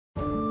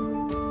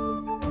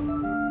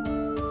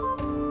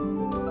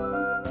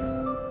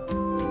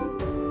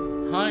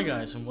Hi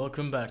guys, and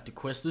welcome back to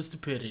Quest of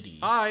Stupidity.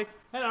 Hi.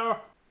 Hello.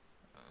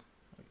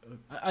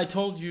 I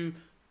told you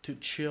to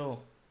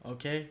chill,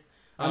 okay?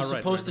 I'm Right,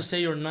 supposed to right.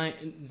 say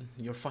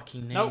your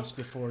fucking names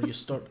before you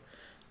start.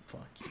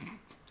 Fuck.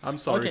 I'm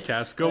sorry, Okay.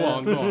 Cass. Go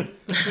on.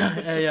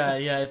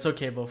 yeah, it's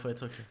okay, Boffa,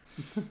 it's okay.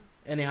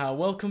 Anyhow,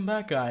 welcome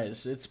back,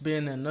 guys. It's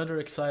been another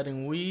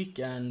exciting week,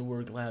 and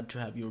we're glad to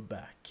have you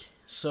back.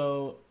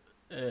 So,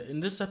 in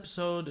this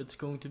episode, it's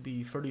going to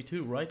be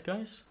 32, right,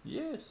 guys?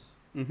 Yes.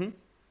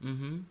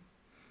 Mm-hmm.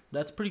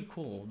 That's pretty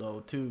cool,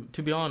 though.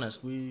 To be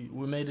honest, we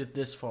made it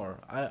this far.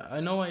 I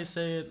know I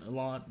say it a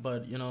lot,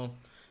 but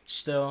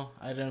still,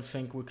 I didn't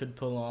think we could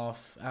pull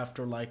off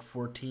after like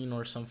 14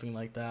 or something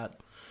like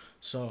that.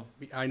 So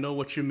I know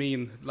what you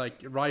mean.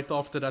 Like right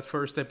after that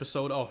first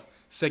episode. Oh,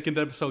 second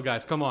episode,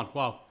 guys. Come on.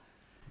 Wow.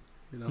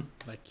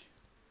 Like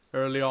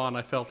early on,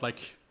 I felt like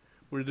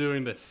we're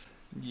doing this.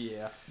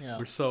 Yeah.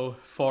 We're so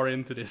far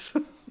into this.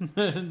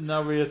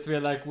 Now we just feel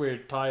like we're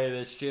tired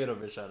as shit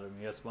of each other.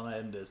 We just want to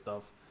end this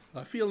stuff.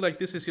 I feel like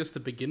this is just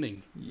the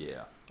beginning.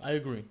 Yeah. I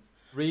agree.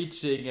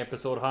 Reaching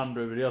episode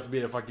 100 will just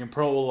be the fucking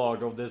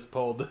prologue of this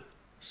pod.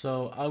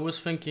 So I was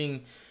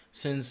thinking,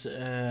 since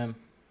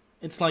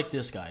it's like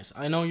this, guys.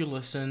 I know you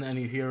listen and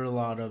you hear a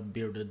lot of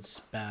Bearded's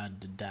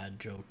bad dad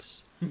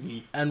jokes.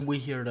 And we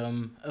hear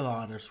them a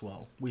lot as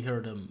well. We hear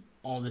them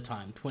all the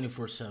time,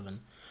 24/7.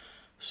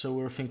 So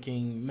we're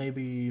thinking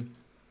maybe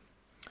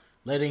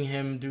letting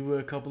him do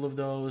a couple of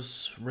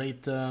those,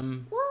 rate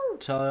them,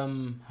 tell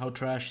him how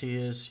trash he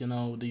is,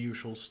 the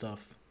usual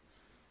stuff.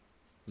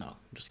 No, I'm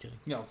just kidding.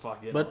 No,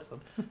 fuck it. But-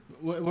 Awesome.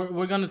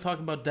 We're gonna talk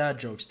about dad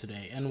jokes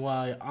today, and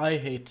why I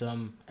hate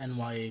them, and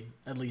why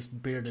at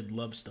least Bearded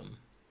loves them.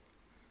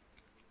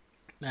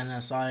 And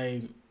as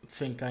I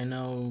think I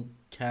know,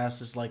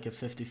 Cass is like a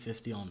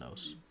 50-50 on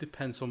those.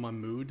 Depends on my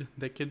mood.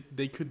 They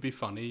could be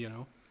funny,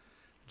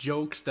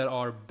 Jokes that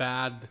are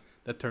bad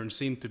that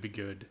turns into be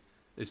good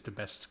is the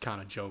best kind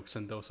of jokes,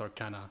 and those are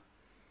kind of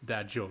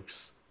dad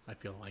jokes, I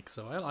feel like.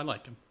 So I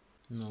like them.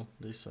 No,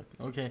 they suck.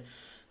 Okay,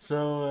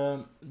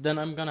 so then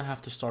I'm gonna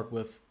have to start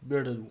with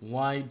Bearded.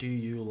 Why do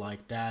you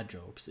like dad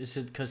jokes? Is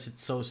it because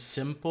it's so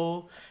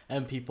simple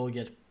and people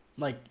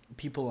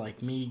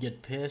like me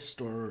get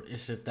pissed, or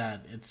is it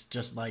that it's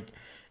just like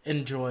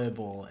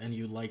enjoyable and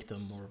you like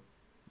them, or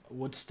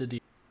what's the deal?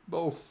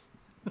 Both.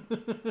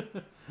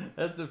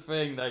 That's the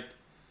thing. Like,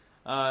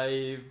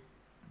 I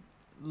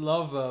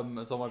love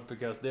them so much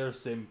because they're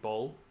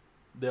simple.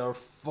 They're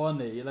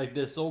funny. Like,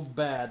 they're so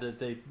bad that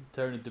they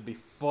turn into be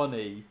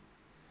funny.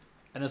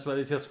 And as well,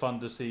 it's just fun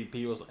to see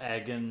people's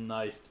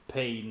agonized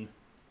pain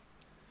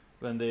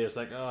when they're just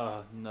like,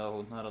 oh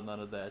no, not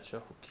another dad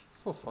joke.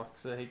 For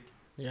fuck's sake.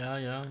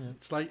 Yeah.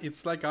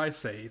 It's like I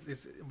say.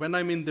 It's when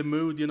I'm in the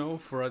mood,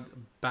 for a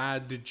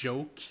bad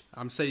joke.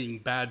 I'm saying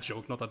bad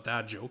joke, not a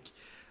dad joke.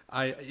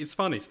 It's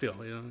funny still,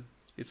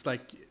 It's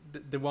like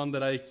the one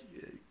that I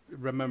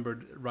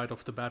remembered right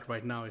off the bat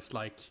right now is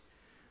like,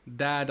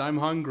 Dad, I'm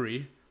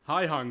hungry.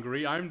 Hi,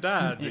 hungry. I'm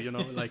Dad.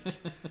 Like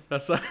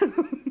that's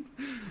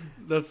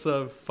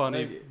a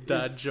funny Like,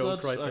 dad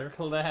joke right there. It's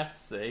such a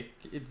classic.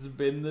 It's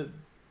been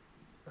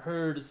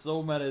heard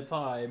so many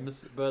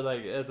times, but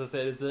like as I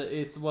said,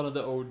 it's one of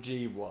the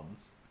OG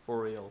ones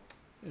for real.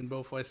 In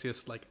both ways,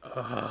 just like,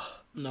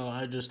 No,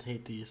 I just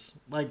hate these.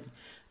 Like,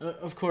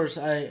 of course,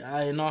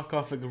 I knock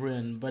off a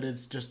grin, but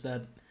it's just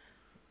that.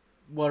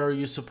 What are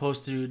you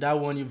supposed to do? That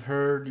one you've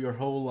heard your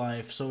whole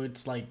life, so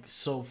it's like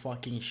so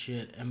fucking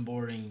shit and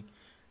boring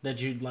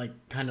that you'd like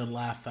kind of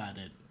laugh at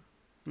it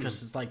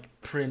because it's like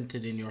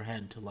printed in your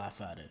head to laugh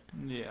at it.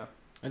 Yeah.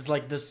 It's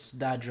like this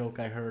dad joke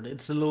I heard.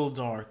 It's a little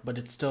dark, but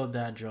it's still a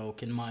dad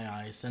joke in my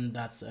eyes, and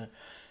that's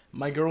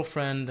my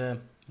girlfriend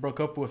broke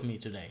up with me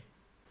today,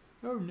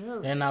 Oh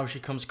no. and now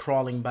she comes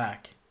crawling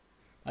back.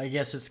 I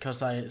guess it's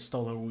because I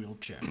stole her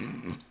wheelchair.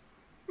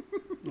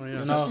 oh yeah,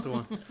 You that's know? the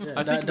one. Yeah,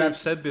 I think that- we've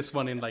said this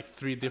one in like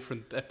 3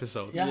 different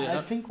episodes. Yeah, Yeah.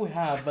 I think we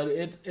have, but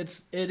it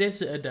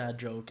is a dad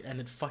joke, and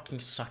it fucking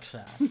sucks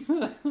ass.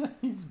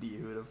 He's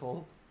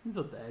beautiful. He's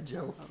a dad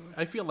joke.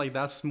 I feel like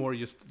that's more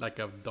just like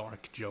a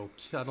dark joke.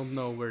 I don't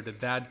know where the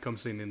dad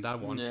comes in that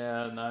one.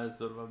 Yeah,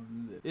 nice.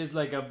 It's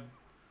like a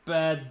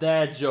bad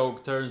dad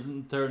joke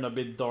turn a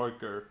bit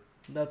darker.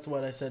 That's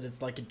what I said.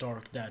 It's like a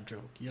dark dad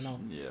joke,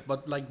 Yeah.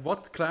 But like,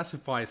 what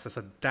classifies as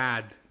a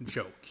dad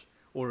joke,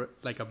 or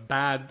like a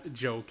bad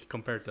joke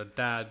compared to a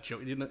dad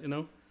joke?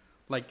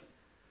 Like,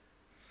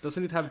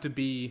 doesn't it have to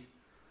be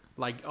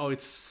like, oh,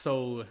 it's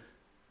so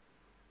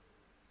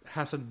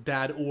has a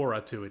dad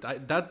aura to it?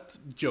 That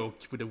joke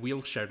with the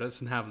wheelchair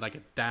doesn't have like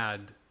a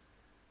dad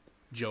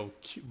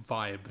joke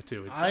vibe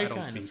to it. I don't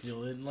kind of think.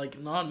 feel it. Like,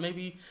 not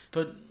maybe,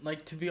 but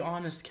like, to be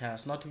honest,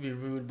 Cass, not to be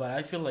rude, but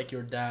I feel like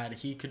your dad,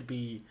 he could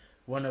be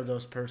one of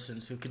those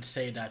persons who could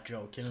say that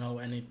joke,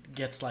 and it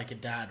gets like a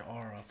dad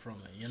aura from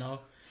it,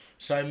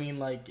 So I mean,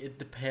 like, it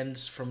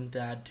depends from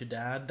dad to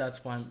dad.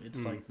 That's why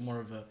it's like more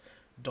of a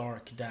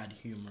dark dad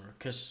humor,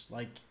 because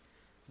like,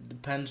 it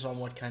depends on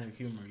what kind of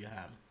humor you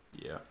have.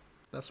 Yeah.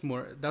 That's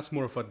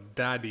more of a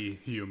daddy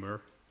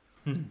humor.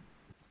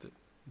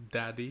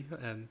 Daddy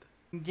and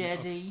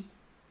Daddy.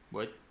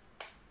 What?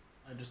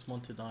 I just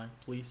want to die,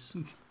 please.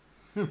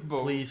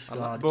 Both, Please,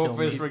 God, both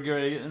kill is me.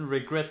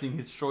 regretting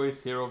his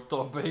choice here of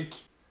topic.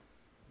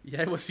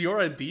 Yeah, it was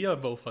your idea,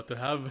 Boffa, to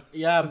have.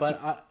 Yeah,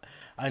 but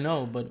I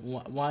know, but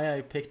why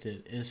I picked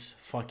it is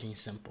fucking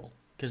simple.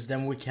 Because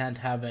then we can't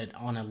have it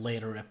on a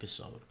later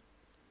episode.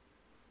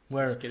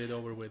 Where, Let's get it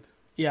over with.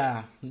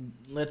 yeah,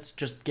 let's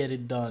just get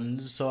it done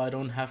so I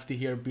don't have to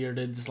hear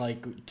Bearded's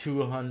like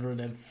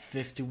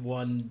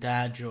 251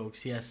 dad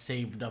jokes he has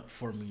saved up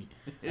for me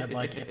at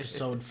like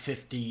episode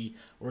 50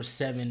 or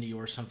 70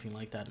 or something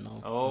like that.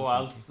 No. Oh,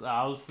 no, thank you.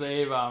 I'll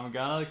save. I'm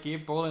gonna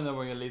keep pulling them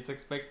when you least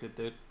expect it,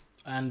 dude.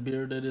 And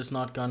Bearded is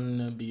not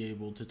gonna be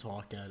able to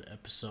talk at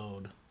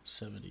episode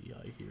 70,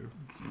 I hear.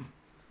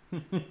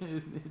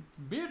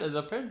 Bearded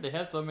apparently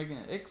had some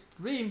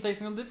extreme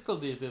technical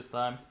difficulties this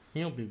time.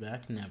 He'll be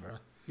back, never.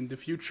 In the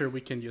future,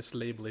 we can just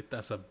label it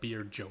as a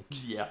beard joke.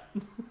 Yeah.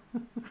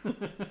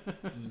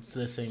 It's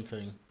the same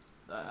thing.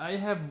 I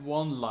have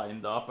one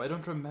lined up. I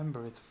don't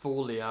remember it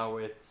fully how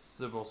it's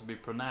supposed to be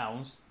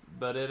pronounced,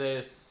 but it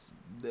is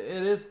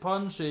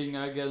punching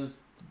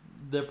against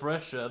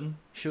depression.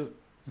 Shoot.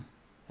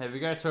 Have you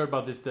guys heard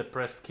about this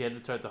depressed kid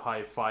that tried to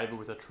high five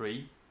with a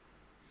tree?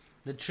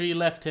 The tree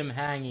left him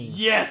hanging.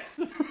 Yes.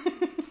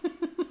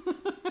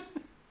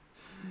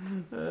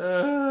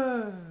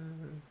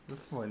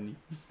 Funny.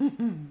 Yeah.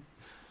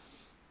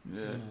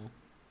 No.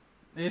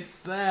 It's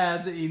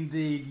sad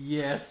indeed,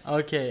 yes.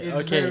 Okay, It's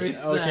okay, very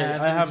sad. okay.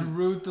 I have, It's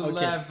rude to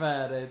okay. laugh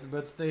at it,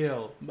 but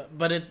still.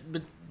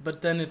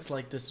 but then it's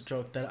like this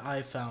joke that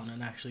I found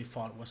and actually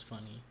thought was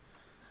funny.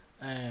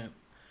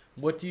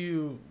 What do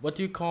you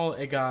call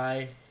a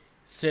guy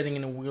sitting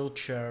in a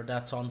wheelchair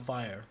that's on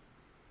fire?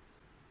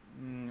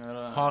 I don't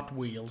know. Hot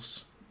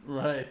Wheels.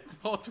 Right.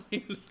 Hot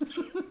Wheels.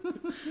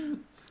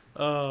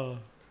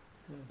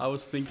 I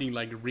was thinking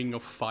like Ring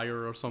of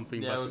Fire or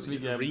something. Yeah, but I was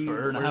thinking Ring,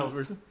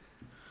 Burnout.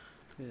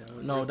 No,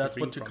 where's the that's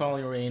ring what you from? call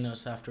your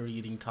anus after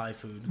eating Thai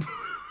food.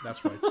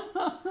 That's right.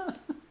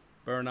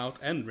 Burnout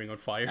and Ring of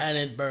Fire. And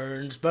it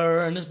burns,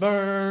 burns,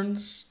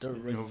 burns. The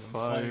ring of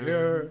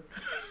fire.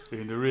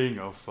 In the ring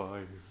of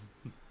fire.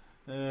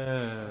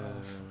 Have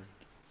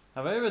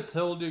I ever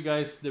told you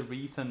guys the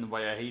reason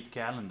why I hate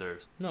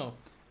calendars? No.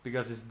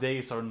 Because his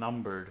days are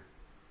numbered.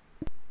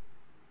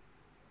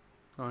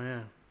 Oh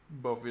yeah.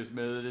 Boffa is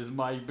muted his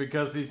mic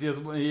because he just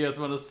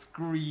want to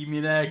scream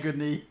in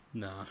agony.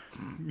 Nah.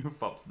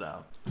 Thumbs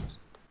down.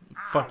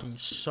 Fucking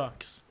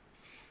sucks.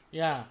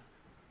 Yeah.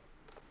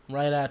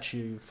 Right at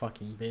you, you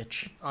fucking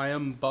bitch. I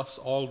am Buzz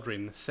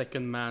Aldrin,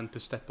 second man to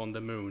step on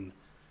the moon.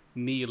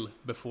 Kneel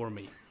before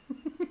me.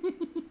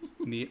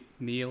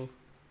 Kneel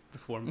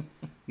before me.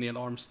 Neil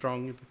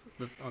Armstrong.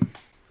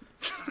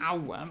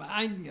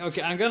 Ow,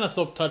 okay, I'm gonna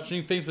stop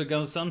touching things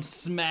because I'm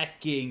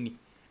smacking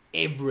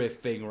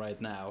everything right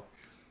now.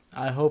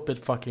 I hope it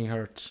fucking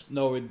hurts.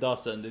 No, it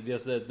doesn't. It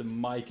just that the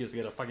mic is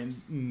got a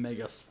fucking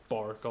mega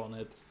spark on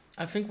it.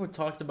 I think we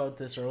talked about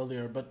this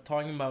earlier, but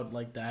talking about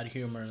like dad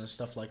humor and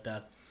stuff like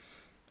that.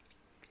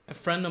 A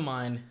friend of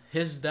mine,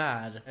 his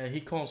dad,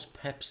 he calls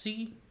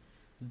Pepsi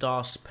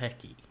Das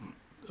Pecky.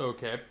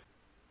 Okay.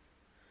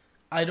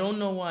 I don't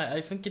know why.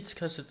 I think it's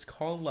because it's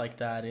called like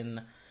that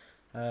in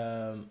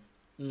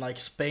like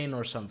Spain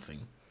or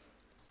something.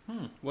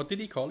 What did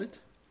he call it?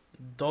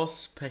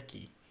 Dos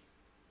Pecky.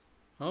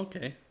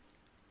 Okay.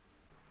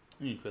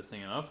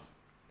 Interesting enough.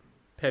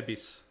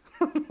 Pebis.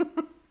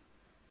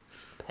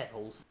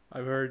 Pedals.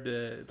 I've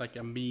heard like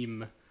a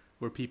meme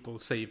where people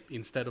say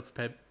instead of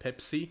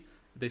Pepsi,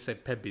 they say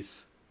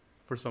Pebis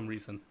for some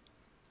reason.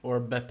 Or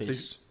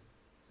Beppis. So-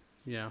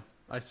 Yeah.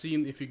 I've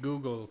seen if you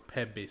Google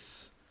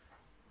Pebis,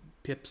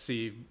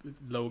 Pepsi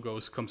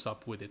logos comes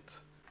up with it.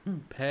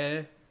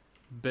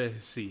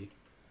 Pebisi.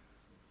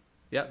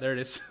 Yeah, there it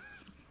is.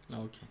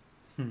 Okay.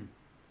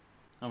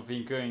 I'm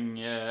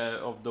thinking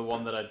of the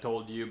one that I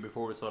told you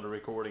before we started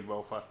recording,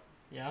 Boffa.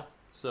 Yeah.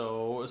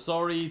 So,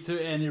 sorry to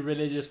any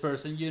religious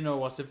person. You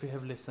know us, if you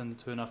have listened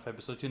to enough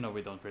episodes, you know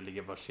we don't really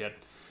give a shit.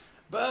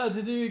 But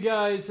do you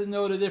guys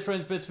know the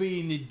difference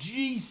between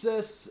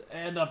Jesus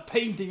and a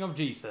painting of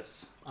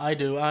Jesus? I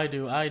do.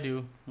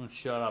 Oh,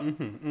 shut up.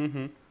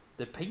 Mm-hmm.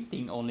 The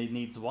painting only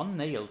needs one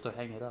nail to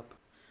hang it up.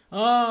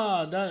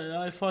 Ah,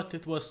 I thought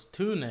it was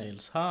 2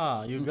 nails.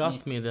 Ha, you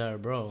got me there,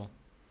 bro.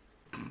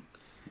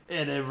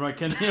 And everyone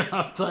can hear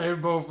how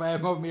tired both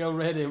am of me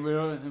already.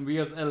 We're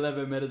just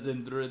 11 minutes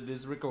into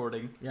this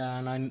recording. Yeah,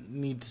 and I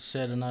need to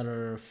set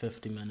another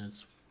 50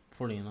 minutes.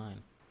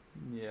 49.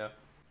 Yeah.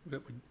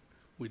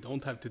 We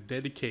don't have to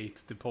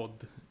dedicate the pod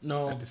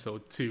No.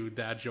 episode to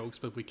dad jokes,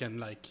 but we can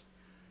like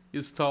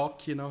just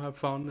talk, have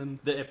fun and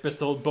The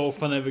episode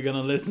both are never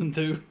gonna listen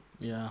to.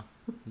 Yeah,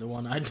 the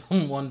one I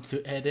don't want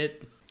to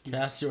edit.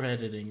 Cast your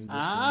editing. This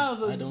one.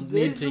 So I don't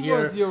this need to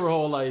hear. was your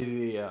whole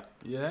idea.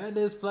 You had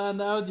this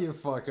planned out, you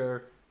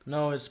fucker.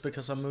 No, it's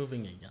because I'm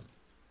moving again.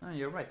 Oh,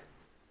 you're right.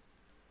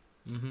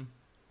 Mm-hmm.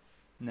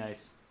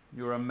 Nice.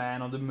 You're a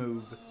man on the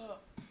move.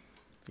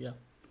 Yeah.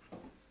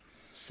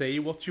 say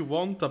what you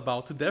want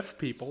about deaf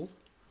people.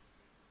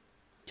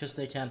 Because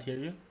they can't hear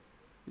you.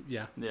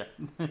 Yeah, Yeah.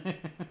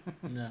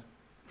 Yeah.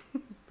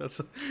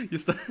 that's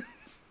just a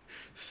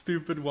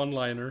stupid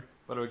one-liner.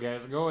 But okay,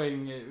 guys,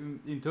 going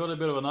into a little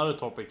bit of another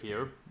topic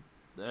here.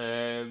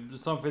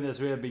 Something that's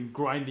really been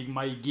grinding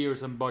my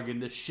gears and bugging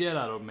the shit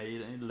out of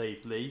me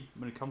lately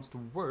when it comes to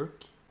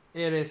work.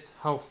 It is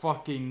how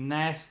fucking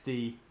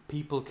nasty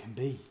people can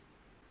be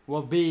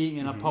while being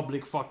in a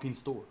public fucking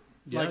store.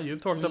 Yeah, Like,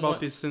 you've talked what- about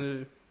this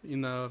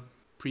in a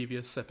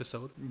previous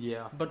episode.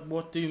 Yeah. But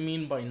what do you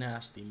mean by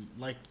nasty?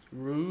 Like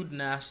rude,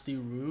 nasty,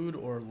 rude,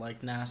 or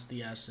like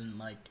nasty as in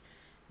like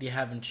they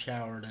haven't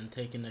showered and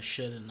taken a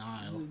shit in the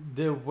aisle?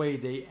 The way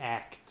they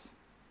act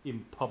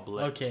in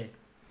public. Okay.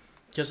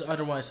 Because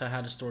otherwise I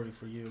had a story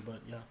for you,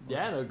 but yeah.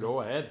 Yeah, no,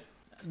 go ahead.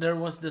 There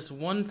was this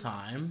one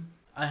time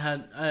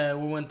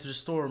we went to the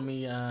store,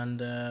 me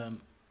and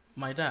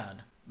my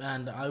dad.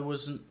 And I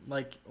wasn't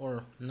like,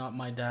 or not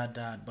my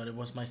dad, but it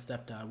was my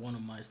stepdad, one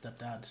of my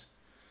stepdads.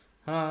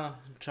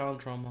 Child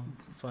trauma,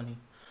 funny.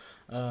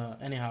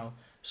 Anyhow,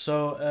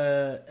 so,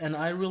 and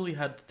I really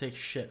had to take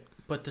shit,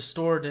 but the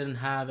store didn't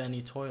have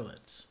any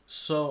toilets.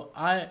 So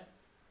I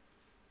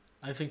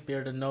think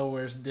Bearded know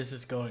where this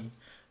is going.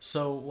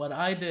 So what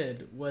I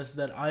did was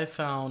that I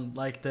found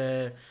like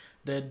the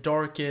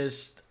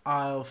darkest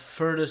aisle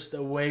furthest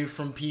away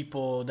from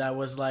people that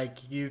was like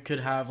you could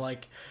have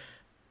like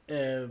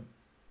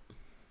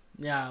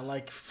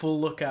like full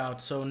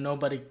lookout so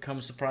nobody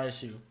comes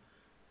surprise you,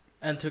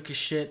 and took a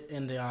shit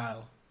in the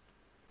aisle.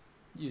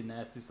 You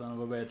nasty son of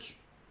a bitch.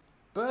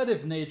 But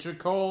if nature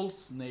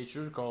calls,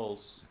 nature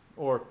calls.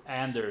 Or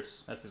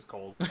Anders, as it's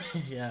called.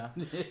 Yeah.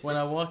 When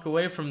I walk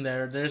away from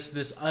there, there's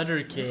this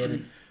other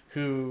kid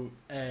who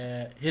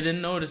he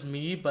didn't notice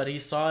me, but he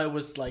saw it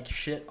was like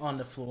shit on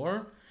the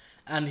floor,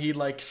 and he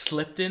like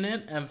slipped in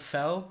it and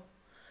fell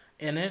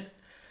in it.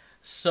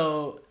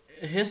 So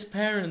his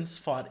parents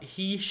thought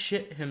he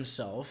shit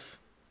himself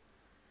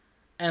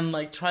and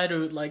like try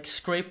to like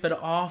scrape it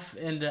off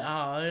in the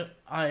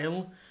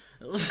aisle.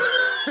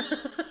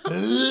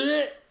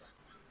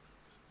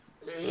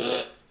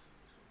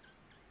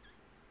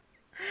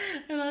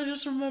 And I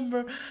just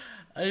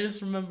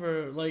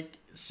remember like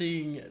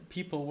seeing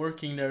people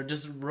working there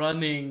just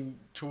running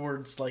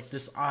towards like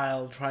this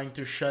aisle trying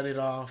to shut it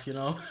off, you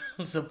know,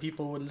 so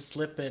people wouldn't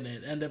slip in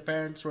it. And the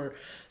parents were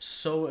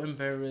so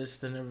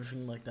embarrassed and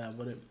everything like that.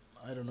 But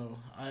I don't know.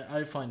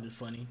 I find it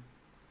funny.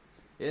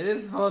 It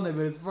is funny,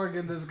 but it's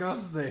fucking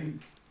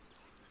disgusting.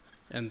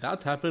 And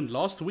that happened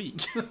last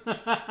week.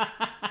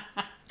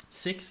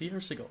 6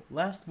 years ago.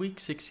 Last week,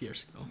 6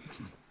 years ago.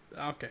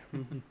 Okay.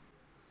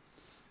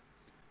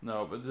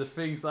 No, but the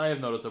things I have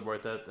noticed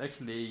about that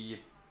actually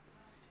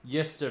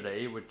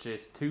yesterday, which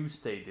is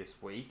Tuesday this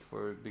week,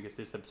 because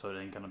this episode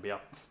ain't gonna be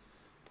up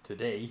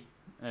today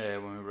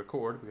when we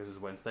record because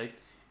it's Wednesday.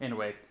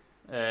 Anyway,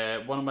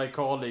 one of my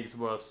colleagues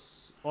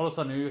was all of a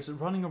sudden he was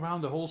running around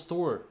the whole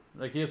store.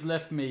 Like he has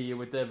left me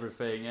with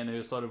everything, and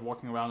he started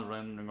walking around,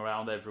 running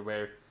around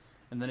everywhere.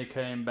 And then he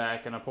came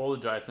back and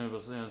apologized, and it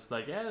was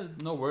like, yeah,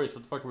 no worries,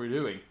 what the fuck were you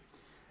doing?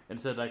 And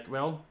he said like,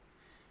 well,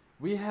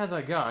 we had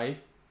a guy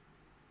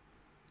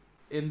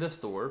in the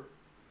store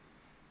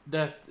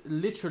that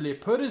literally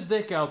put his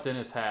dick out in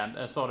his hand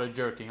and started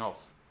jerking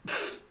off.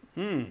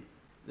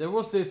 There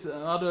was this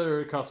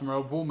other customer,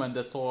 a woman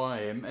that saw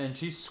him, and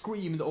she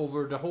screamed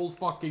over the whole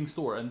fucking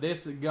store, and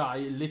this guy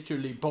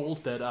literally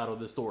bolted out of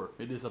the store.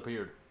 He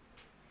disappeared.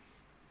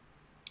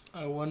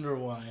 I wonder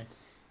why.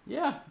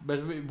 Yeah,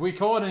 but we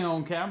caught him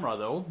on camera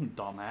though,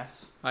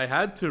 dumbass. I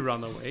had to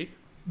run away.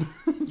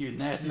 You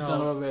nasty No.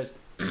 son of a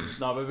bitch.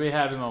 No, but we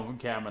have him on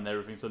camera and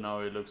everything, so now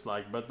it looks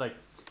like. But like,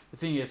 the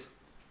thing is,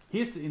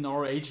 he's in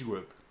our age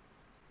group.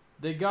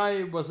 The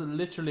guy was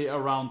literally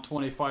around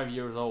 25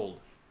 years old.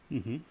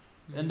 Mm-hmm.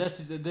 And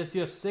that's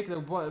just sick.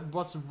 Like,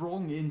 what's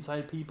wrong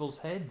inside people's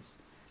heads?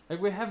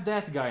 Like, we have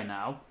that guy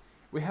now.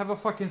 We have a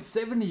fucking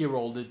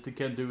 70-year-old that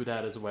can do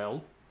that as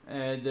well.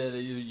 And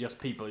just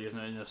people,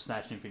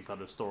 snatching things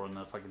out of the store on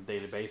a fucking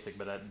daily basis.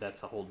 But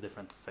that's a whole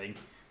different thing.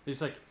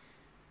 It's like,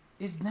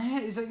 it's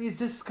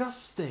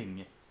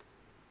disgusting.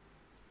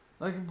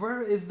 Like,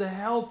 where is the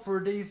help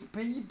for these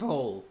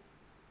people?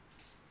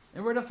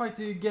 And where the fuck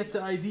do you get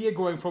the idea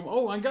going from,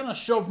 oh, I'm gonna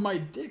shove my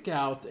dick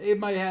out in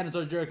my hand and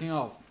start jerking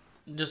off?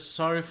 Just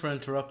sorry for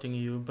interrupting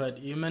you, but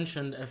you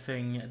mentioned a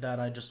thing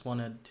that I just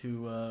wanted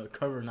to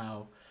cover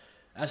now,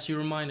 as you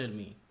reminded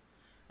me.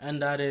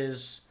 And that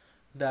is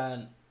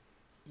that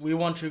we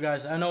want you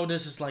guys, I know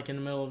this is like in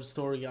the middle of the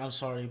story, I'm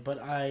sorry, but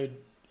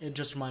it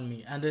just reminded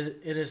me. And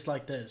it is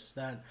like this,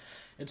 that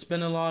it's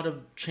been a lot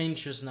of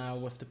changes now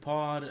with the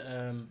pod.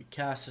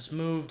 Cass has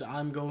moved,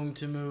 I'm going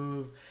to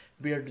move,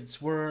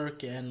 Bearded's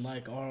work, and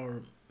like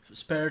our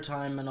spare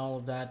time and all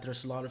of that.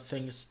 There's a lot of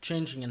things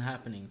changing and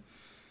happening.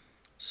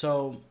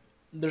 So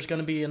there's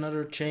gonna be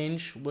another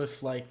change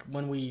with like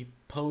when we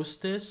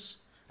post this,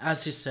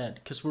 as he said,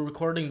 because we're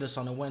recording this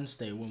on a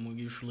Wednesday when we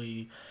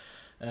usually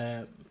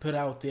put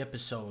out the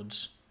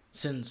episodes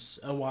since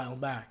a while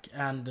back,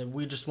 and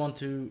we just want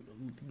to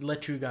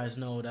let you guys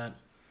know that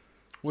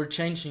we're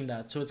changing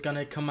that, so it's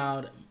gonna come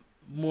out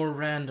more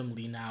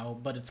randomly now,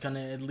 but it's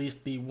gonna at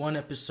least be one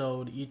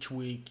episode each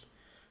week,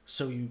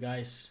 so you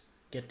guys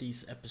get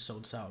these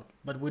episodes out.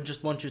 But we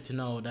just want you to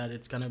know that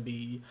it's gonna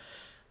be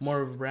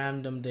more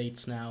random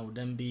dates now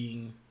than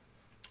being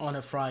on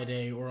a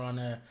Friday or on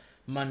a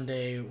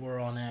Monday or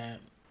on a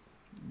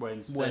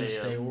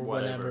Wednesday or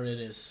whatever it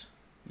is.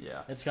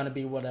 Yeah. It's gonna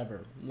be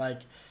whatever.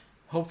 Like,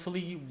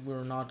 hopefully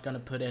we're not gonna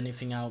put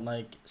anything out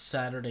like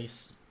Saturday,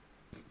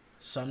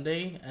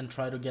 Sunday, and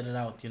try to get it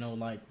out,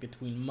 like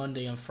between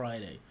Monday and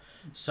Friday,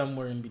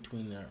 somewhere in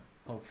between there.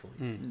 Hopefully.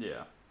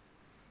 Yeah.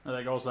 And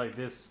like also like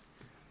this,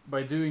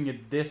 by doing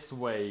it this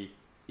way,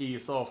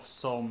 ease off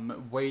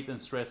some weight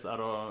and stress out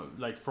of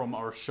like from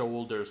our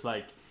shoulders.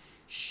 Like,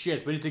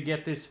 shit, we need to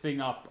get this thing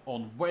up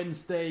on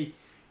Wednesday.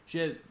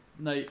 Shit.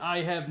 Like,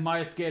 I have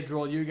my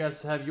schedule, you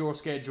guys have your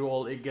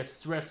schedule, it gets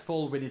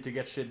stressful, we need to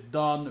get shit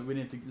done, we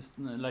need to,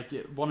 like,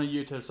 one of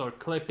you to start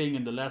clipping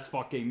in the last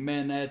fucking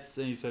minutes,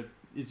 and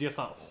it's just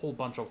a whole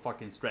bunch of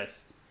fucking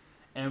stress.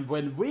 And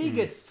when we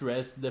get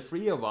stressed, the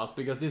three of us,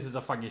 because this is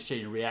a fucking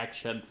chain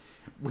reaction,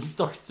 we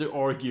start to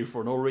argue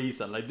for no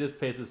reason. Like, this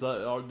pisses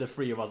the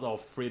three of us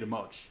off pretty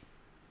much.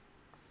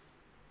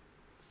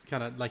 It's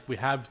kind of like we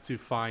have to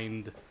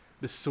find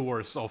the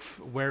source of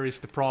where is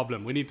the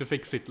problem. We need to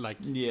fix it. Like,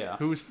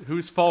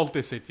 whose fault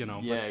is it? Yeah,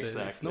 but,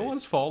 exactly. It's no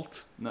one's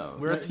fault. No,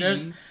 we're a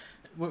team.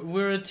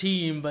 We're a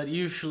team, but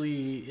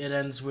usually it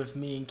ends with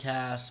me and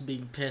Cass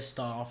being pissed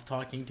off,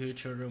 talking to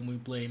each other, and we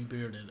blame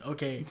Bearded.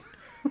 Okay,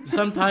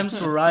 sometimes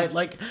we're right.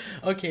 Like,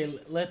 okay,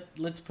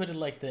 let's put it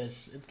like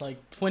this. It's like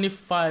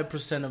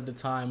 25% of the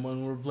time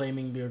when we're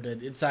blaming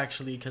Bearded, it's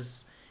actually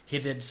because he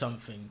did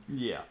something.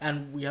 Yeah.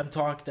 And we have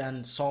talked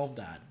and solved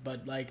that.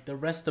 But like the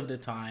rest of the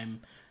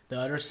time, the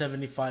other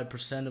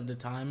 75% of the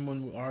time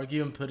when we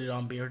argue and put it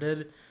on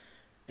Bearded,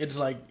 it's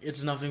like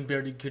it's nothing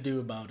Bearded could do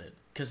about it.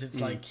 Because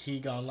it's like he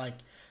got like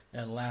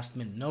a last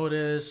minute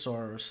notice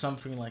or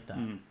something like that.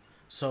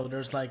 So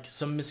there's like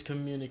some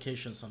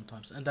miscommunication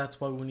sometimes. And that's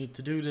why we need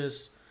to do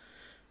this.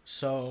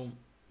 So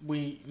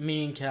me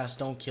and Cass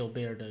don't kill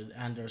Bearded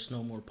and there's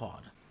no more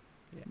pod.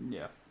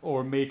 Yeah.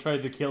 Or may try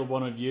to kill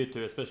one of you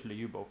two, especially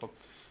you both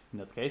in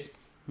that case.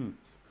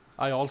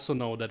 I also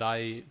know that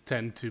I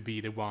tend to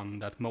be the one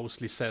that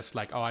mostly says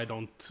like, oh, I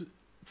don't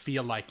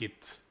feel like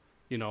it,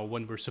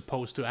 when we're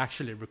supposed to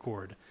actually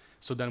record.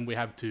 So then we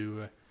have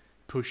to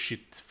push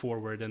it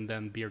forward and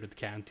then Bearded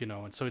can't,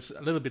 and so it's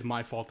a little bit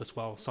my fault as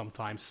well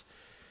sometimes.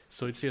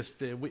 So it's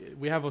just,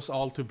 we have us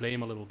all to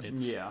blame a little bit.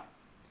 Yeah.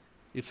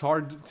 It's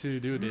hard to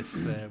do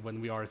this when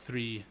we are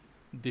three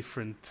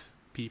different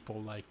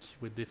people, like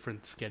with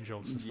different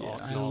schedules and stuff.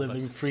 And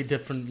living three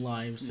different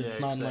lives. Yeah, it's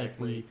not exactly. like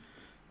we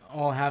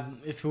all have,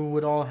 if we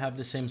would all have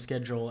the same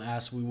schedule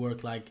as we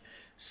work like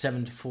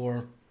 7 to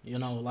 4,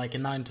 like a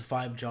 9 to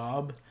 5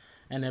 job,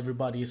 and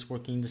everybody is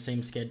working the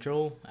same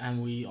schedule,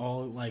 and we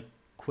all like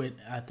quit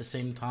at the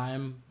same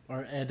time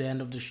or at the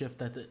end of the shift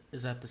that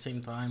is at the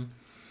same time.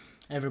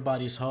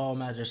 Everybody's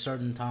home at a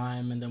certain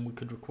time, and then we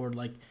could record.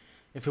 Like,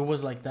 if it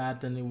was like that,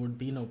 then it would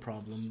be no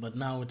problem. But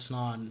now it's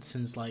not,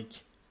 since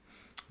like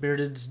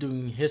Bearded's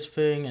doing his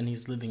thing and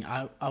he's living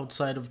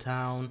outside of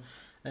town.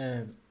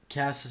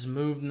 Cass has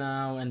moved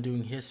now and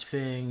doing his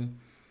thing,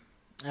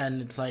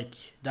 and it's like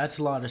that's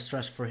a lot of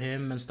stress for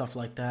him and stuff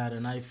like that.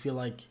 And I feel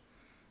like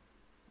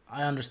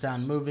I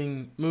understand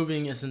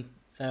moving isn't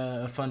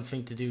a fun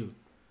thing to do.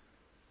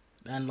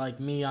 And like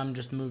me, I'm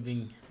just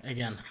moving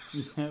again.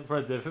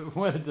 For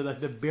what is it, like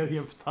the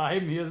billionth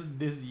time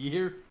this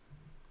year?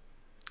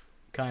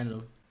 Kind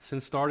of.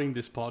 Since starting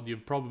this pod,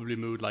 you've probably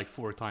moved like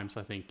 4 times,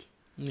 I think.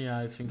 Yeah,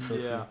 I think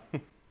so too.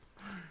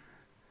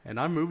 And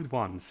I moved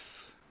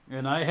once.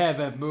 And I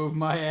haven't moved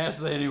my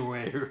ass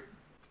anywhere.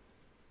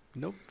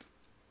 Nope.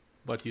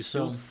 But you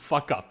still So-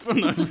 fuck up.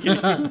 No, I'm just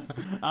kidding.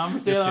 I'm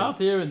still out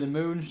here in the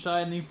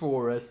moon-shining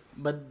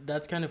forest. But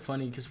that's kind of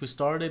funny because we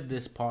started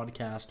this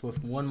podcast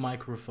with one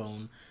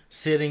microphone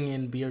sitting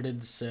in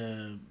Bearded's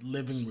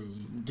living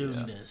room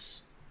doing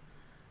this.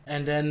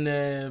 And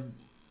then,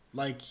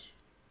 like,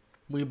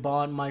 we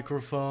bought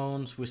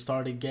microphones. We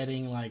started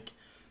getting, like,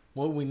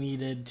 what we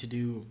needed to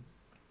do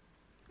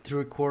to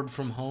record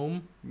from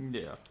home.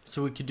 Yeah.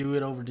 So we could do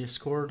it over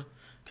Discord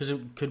because it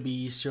could be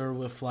easier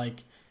with,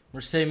 like,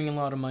 we're saving a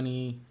lot of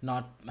money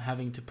not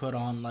having to put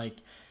on, like,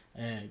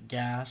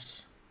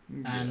 gas.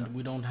 And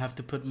we don't have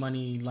to put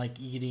money, like,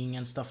 eating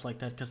and stuff like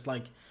that. Because,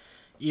 like,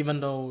 even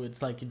though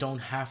it's like you don't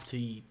have to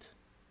eat,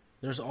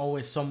 there's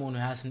always someone who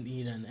hasn't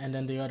eaten. And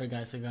then the other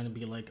guys are going to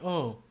be like,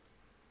 oh,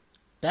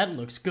 that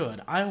looks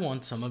good. I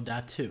want some of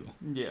that too.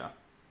 Yeah.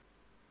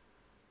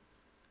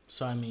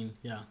 So, I mean,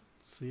 yeah.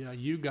 So yeah,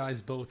 you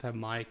guys both have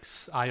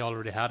mics. I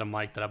already had a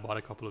mic that I bought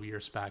a couple of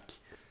years back.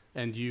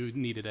 And you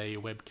needed a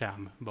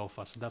webcam,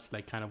 Boffa. So that's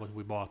like kind of what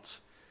we bought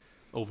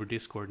over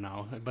Discord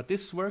now. But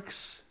this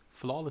works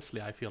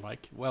flawlessly, I feel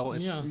like. Well,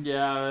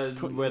 Yeah,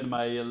 when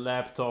my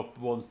laptop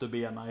wants to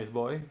be a nice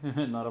boy,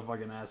 not a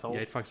fucking asshole.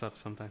 yeah, it fucks up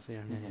sometimes. Yeah.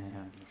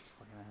 Fucking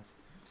ass.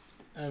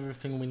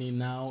 Everything we need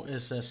now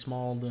is a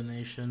small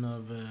donation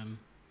of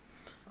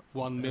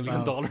 $1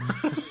 million.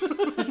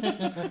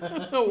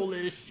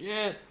 Holy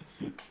shit!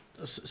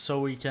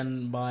 so we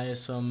can buy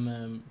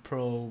some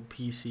pro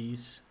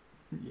PCs.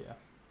 Yeah.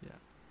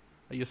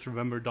 I just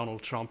remember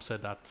Donald Trump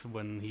said that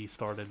when he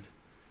started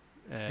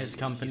His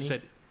company? He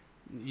said,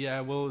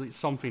 yeah, well,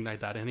 something like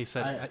that. And he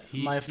said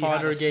my he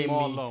father had a gave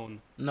small me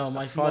loan. No,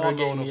 my small father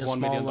gave loan me of a $1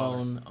 small million.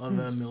 loan of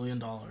 $1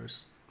 million.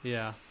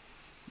 Yeah.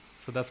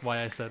 So that's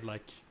why I said,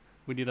 like,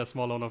 we need a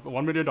small loan of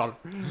 $1 million.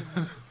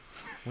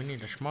 We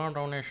need a small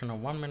donation of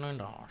 $1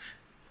 million.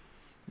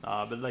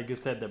 But like you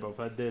said,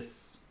 Boffa,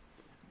 this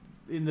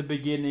in the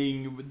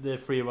beginning, the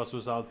three of us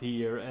was out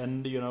here,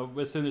 and you know,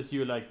 as soon as you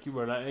were like,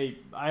 hey,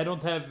 I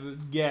don't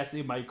have gas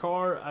in my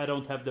car, I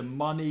don't have the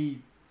money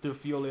to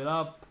fuel it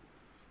up,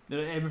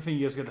 everything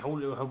just got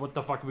holy. What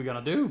the fuck are we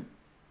gonna do?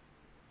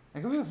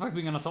 Like, how the fuck are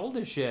we gonna solve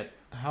this shit?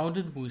 How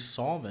did we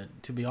solve it?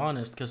 To be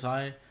honest, because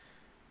I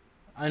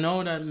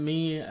know that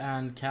me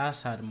and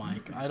Cass had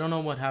Mike. I don't know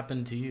what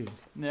happened to you.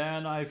 Yeah,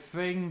 and I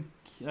think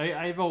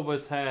I've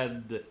always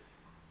had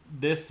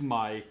this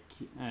mic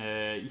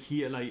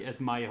here, like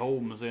at my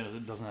home, so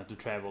it doesn't have to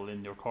travel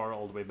in your car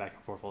all the way back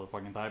and forth all the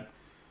fucking time.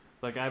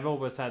 Like, I've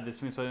always had this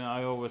thing, so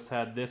I always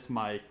had this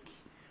mic,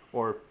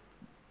 or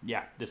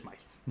this mic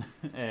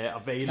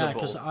available.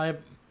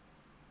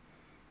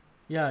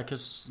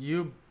 Because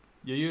you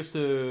used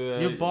to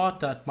you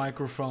bought that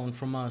microphone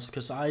from us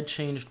because I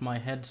changed my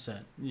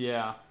headset.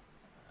 Yeah.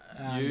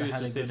 And You I used had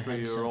to a sit good through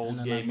headset, your old and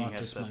then I gaming bought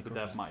this headset with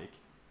that microphone. mic.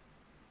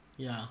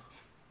 Yeah.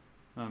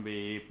 And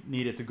we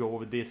needed to go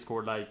over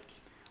Discord, like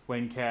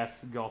when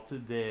Cass got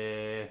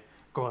the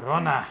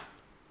Corona,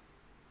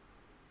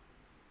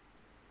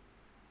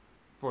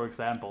 for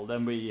example.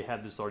 Then we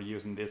had to start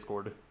using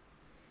Discord.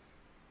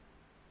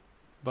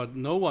 But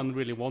no one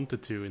really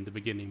wanted to in the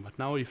beginning. But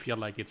now you feel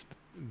like it's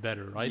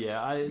better, right?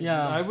 Yeah,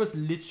 Yeah. I was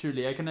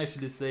literally, I can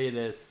actually say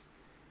this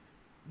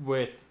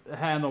with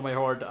hand on my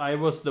heart, I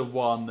was the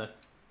one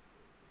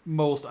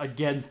most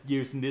against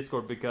using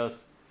Discord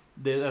because,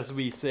 as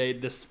we say,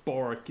 the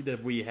spark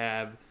that we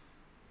have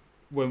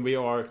when we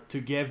are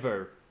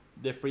together,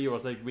 the three of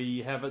us, like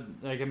we have a,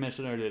 like I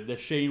mentioned earlier, the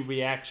chain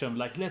reaction,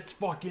 like let's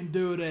fucking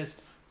do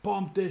this,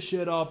 pump this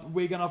shit up,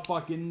 we're gonna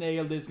fucking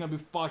nail this, it's gonna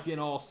be fucking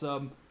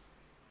awesome.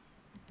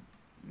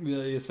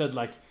 It's felt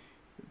like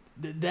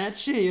that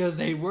shit just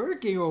ain't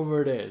working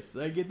over this.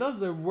 Like, it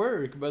doesn't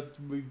work, but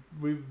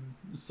we've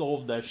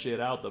solved that shit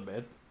out a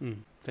bit.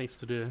 Thanks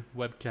to the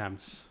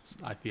webcams,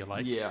 I feel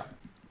like. Yeah.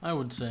 I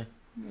would say.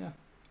 Yeah.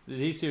 It's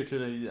easier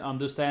to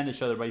understand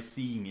each other by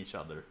seeing each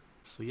other.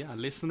 So yeah,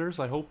 listeners,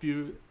 I hope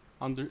you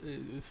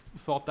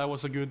thought that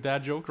was a good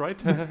dad joke,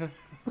 right?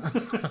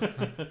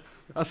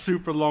 A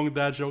super long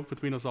dad joke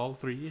between us all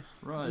three.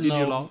 Right. Did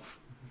you laugh?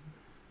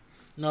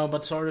 No,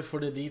 but sorry for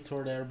the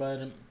detour there,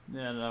 but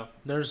Yeah, no.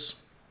 there's...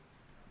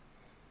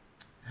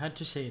 Had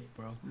to say it,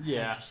 bro.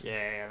 Yeah,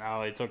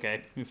 no, it's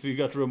okay. If you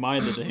got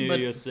reminded, then you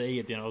just say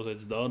it, so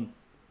it's done.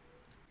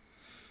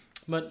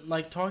 But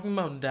like talking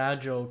about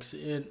dad jokes,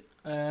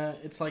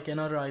 it's like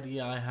another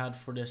idea I had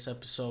for this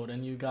episode,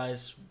 and you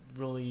guys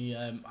really,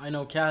 I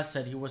know Cass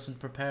said he wasn't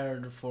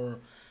prepared for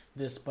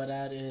this, but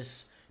that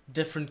is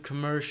different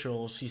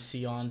commercials you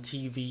see on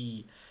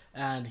TV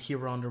and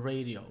hear on the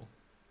radio.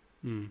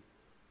 I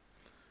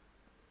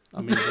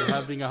mean,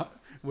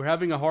 we're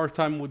having a hard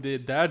time with the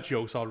dad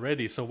jokes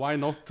already, so why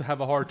not have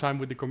a hard time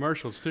with the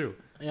commercials too?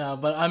 Yeah,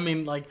 but I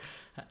mean, like,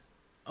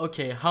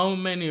 okay, how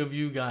many of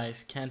you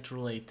guys can't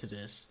relate to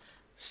this?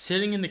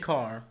 Sitting in the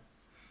car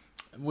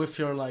with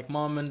your like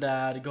mom and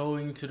dad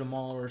going to the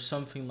mall or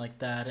something like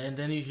that, and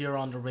then you hear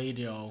on the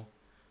radio,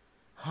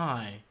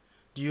 "Hi,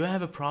 do you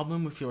have a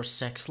problem with your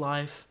sex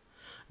life?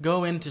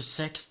 Go into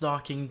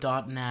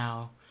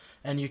sexdocking.now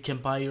and you can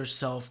buy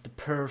yourself the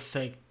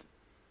perfect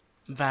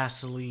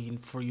Vaseline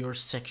for your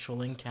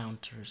sexual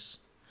encounters.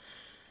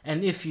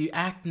 And if you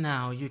act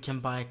now, you can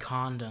buy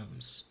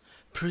condoms,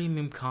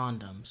 premium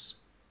condoms."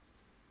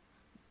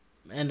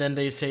 And then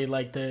they say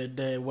like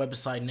the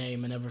website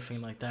name and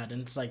everything like that,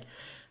 and it's like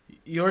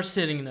you're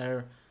sitting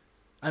there.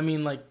 I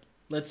mean, like,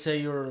 let's say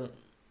you're,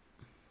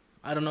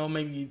 I don't know,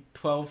 maybe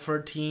 12,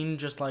 13,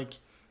 just like,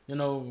 you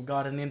know,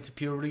 gotten into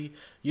puberty.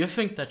 You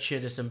think that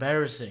shit is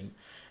embarrassing.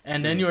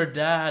 And then your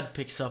dad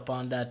picks up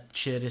on that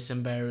shit is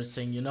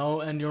embarrassing, you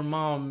know? And your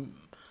mom,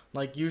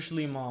 like,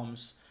 usually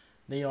moms,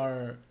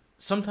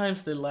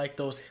 sometimes they like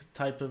those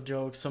type of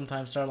jokes.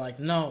 Sometimes they're like,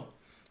 no,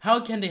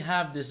 how can they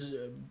have this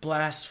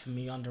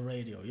blasphemy on the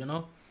radio, you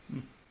know?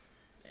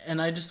 And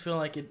I just feel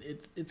like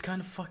it's kind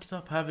of fucked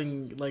up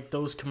having, like,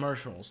 those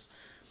commercials.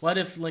 What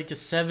if, like, a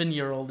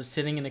 7-year-old is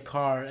sitting in a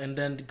car and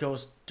then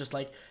goes just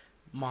like,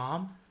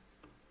 "Mom,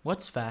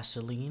 what's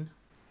Vaseline?"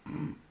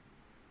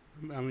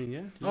 I mean,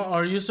 yeah. Or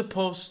are you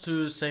supposed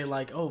to say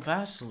like, "Oh,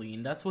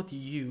 Vaseline, that's what you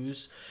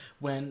use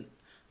when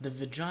the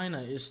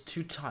vagina is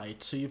too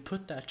tight, so you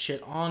put that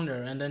shit on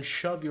there and then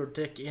shove your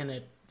dick in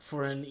it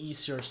for an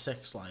easier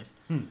sex life."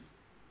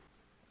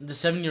 The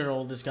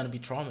 7-year-old is gonna be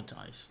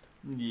traumatized.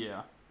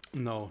 Yeah.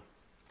 No.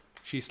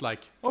 She's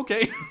like,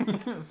 okay.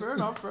 Fair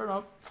enough.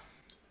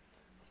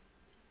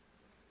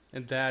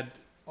 And dad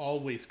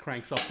always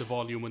cranks up the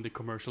volume when the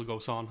commercial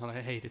goes on, and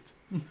I hate it.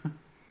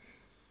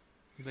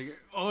 He's like,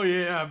 oh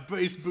yeah,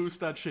 bass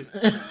boost that shit.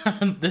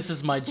 This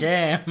is my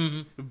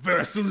jam.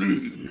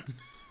 Vaseline.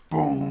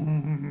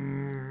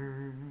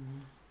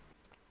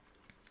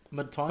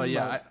 But talking But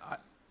yeah,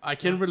 about... I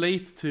can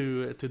relate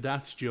to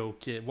that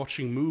joke.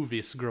 Watching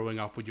movies growing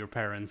up with your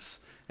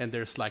parents, and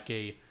there's like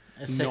a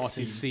sex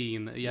naughty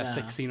scene, Yeah.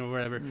 sex scene or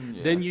whatever.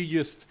 Yeah. Then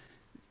you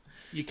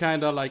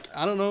kind of like,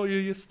 I don't know,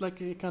 you just like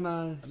kind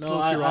of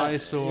close your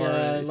eyes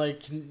or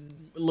like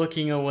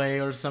looking away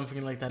or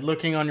something like that.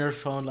 Looking on your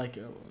phone, like...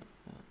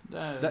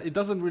 it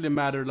doesn't really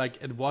matter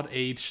like at what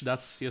age.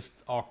 That's just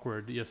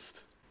awkward.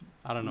 Just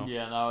I don't know.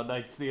 Yeah, no,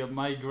 like see,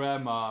 my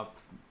grandma,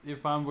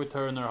 if I'm with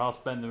her and her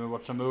husband and we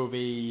watch a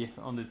movie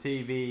on the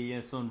TV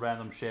and some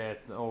random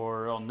shit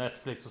or on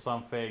Netflix or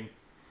something,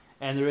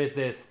 and there is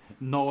this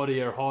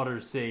naughty or hotter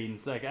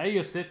scenes, like I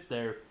just sit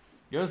there,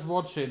 just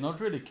watching, not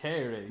really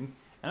caring,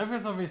 and I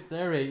feel something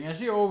staring, and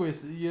she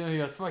always,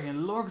 just fucking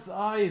looks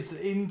eyes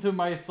into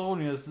my soul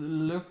and just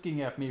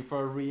looking at me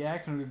for a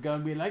reaction. It's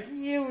gonna be like,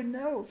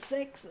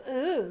 sex,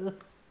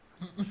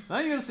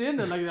 I just in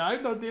there like I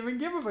don't even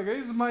give a fuck.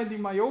 I'm just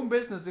minding my own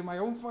business in my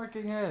own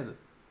fucking head.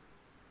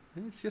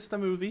 It's just a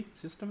movie.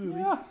 It's just a movie.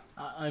 Yeah.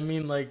 I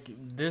mean, like,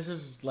 this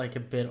is like a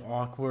bit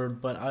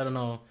awkward, but I don't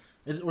know.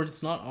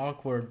 It's not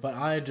awkward, but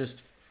I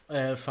just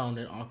found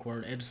it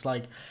awkward. It's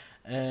like,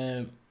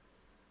 when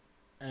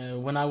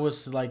I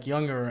was like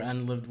younger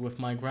and lived with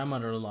my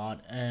grandmother a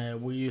lot,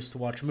 we used to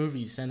watch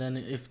movies, and then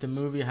if the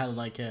movie had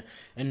like a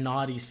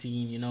naughty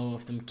scene,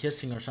 of them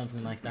kissing or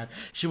something like that,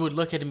 she would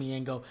look at me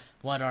and go,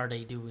 "What are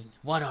they doing?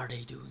 What are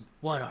they doing?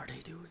 What are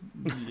they doing?"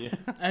 Yeah.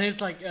 And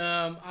it's like,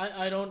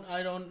 I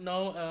don't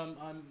know.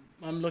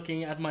 I'm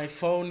looking at my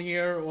phone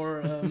here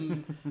or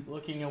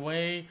looking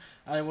away.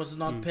 I was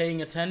not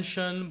paying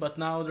attention, but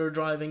now they're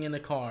driving in a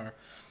car.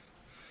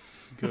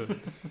 Good.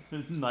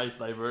 Nice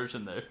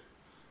diversion there.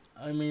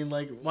 I mean,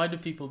 like, why do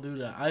people do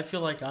that? I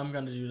feel like I'm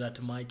gonna do that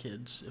to my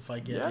kids if I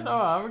get. Yeah, no,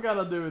 I'm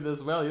gonna do it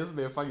as well. It used to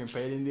be a fucking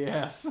pain in the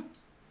ass.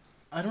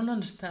 I don't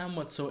understand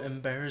what's so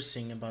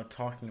embarrassing about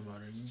talking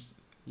about it.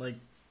 Like,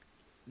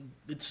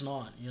 it's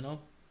not, I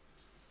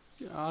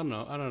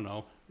don't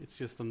know. It's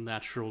just a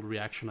natural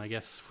reaction, I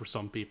guess, for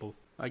some people.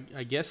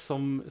 I guess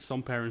some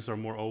parents are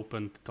more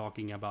open to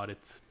talking about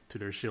it to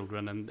their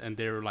children, and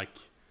they're like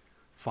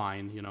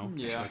fine,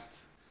 Yeah. But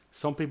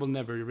some people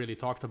never really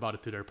talked about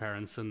it to their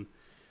parents, and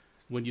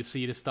when you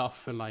see the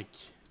stuff and like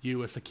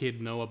you as a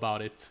kid know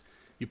about it,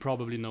 you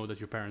probably know that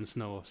your parents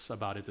know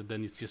about it, and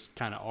then it's just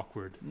kind of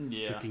awkward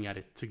looking at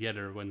it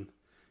together when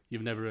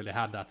you've never really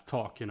had that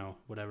talk,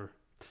 whatever.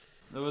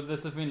 No, but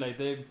that's the thing, like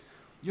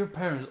your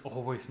parents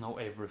always know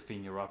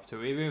everything you're up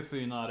to. Even if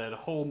you're not at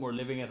home or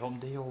living at home,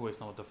 they always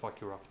know what the fuck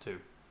you're up to.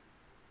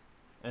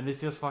 And it's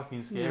just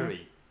fucking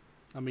scary.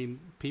 I mean,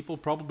 people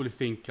probably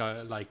think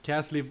like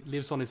Cass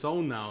lives on his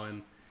own now,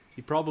 and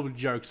he probably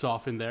jerks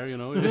off in there,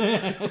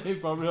 He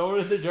probably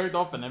already jerked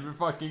off in every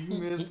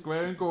fucking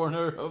square and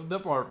corner of the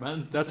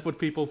apartment. That's what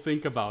people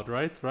think about,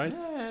 right?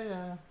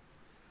 Yeah.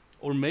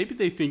 Or maybe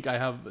they think I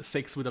have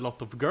sex with a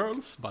lot of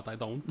girls, but I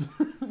don't.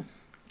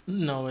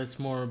 No, it's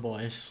more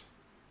boys.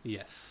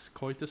 Yes,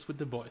 coitus with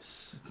the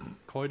boys.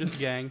 Coitus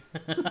gang.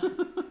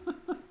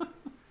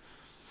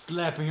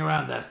 Slapping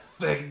around that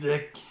thick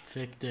dick.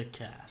 Thick dick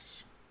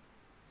Cass.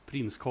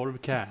 Prinskorv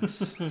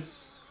Cass.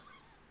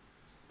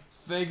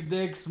 Thick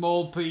dick,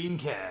 small peen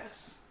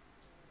Cass.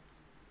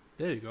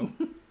 There you go.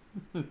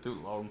 Too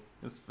long.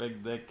 This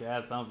thick dick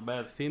Cass sounds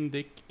best. Thin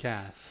dick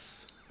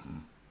Cass.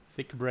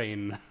 Thick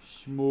brain.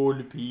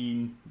 Small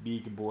peen,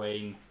 big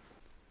brain.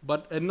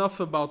 But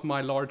enough about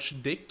my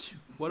large dick.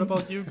 What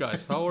about you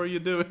guys? How are you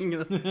doing?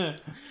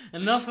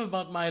 Enough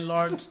about my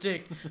large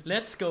dick.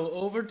 Let's go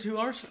over to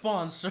our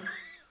sponsor,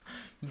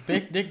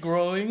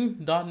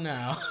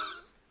 BigDickGrowing.now.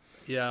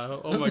 Yeah,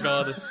 oh my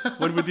god.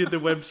 When we did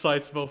the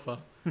websites, Boffa.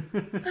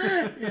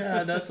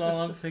 Yeah, that's all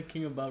I'm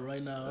thinking about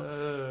right now.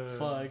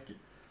 Fuck.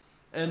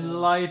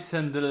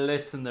 Enlighten the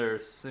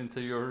listeners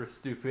into your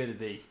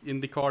stupidity.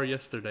 In the car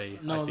yesterday,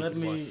 No, I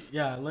think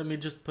let me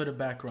just put a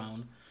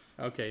background.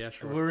 Okay, yeah,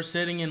 sure. We were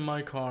sitting in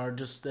my car,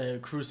 just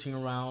cruising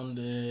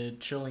around,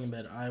 chilling a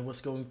bit. I was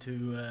going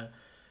to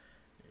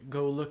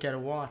go look at a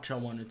watch I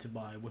wanted to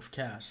buy with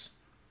Cass.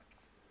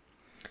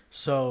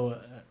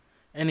 So,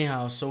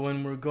 anyhow, so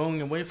when we're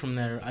going away from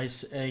there,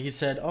 he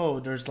said,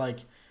 "Oh, there's like,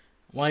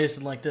 why is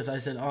it like this?" I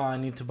said, "Oh, I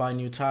need to buy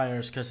new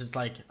tires because it's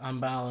like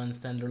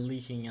unbalanced and they're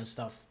leaking and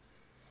stuff.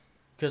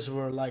 Because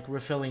we're like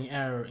refilling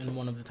air in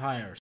one of the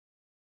tires."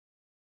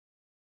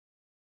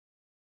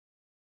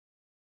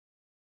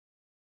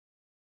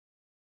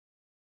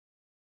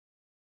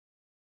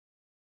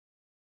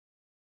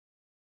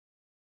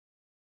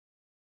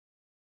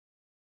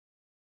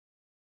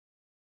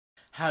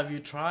 "Have you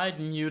tried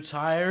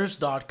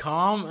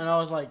newtires.com?" And I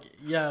was like,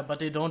 "Yeah, but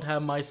they don't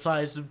have my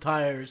size of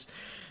tires."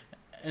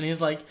 And he's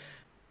like,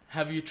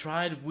 "Have you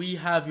tried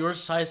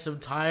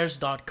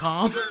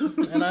wehaveyoursizeoftires.com?"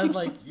 And I was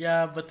like,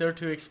 "Yeah, but they're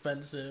too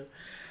expensive."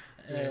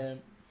 Yeah.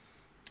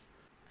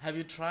 "Have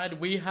you tried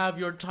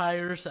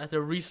wehaveyourtires at a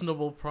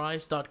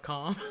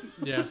reasonableprice.com?"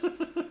 Yeah.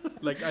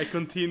 Like I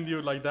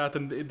continued like that,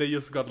 and they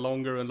just got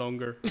longer and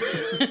longer.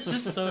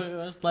 So it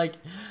was like,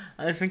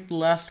 I think the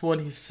last one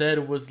he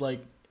said was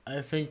like,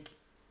 I think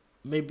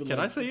maybe. Can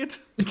I say it?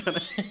 Can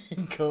I?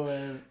 Go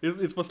ahead.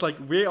 It was like,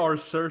 we are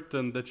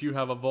certain that you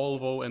have a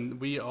Volvo, and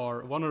we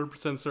are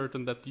 100%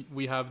 certain that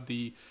we have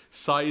the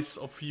size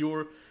of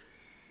your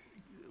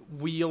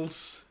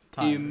wheels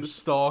in Tires.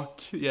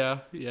 stock. Yeah,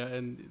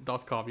 and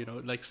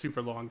 .com, like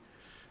super long.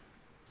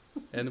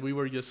 And we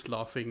were just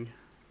laughing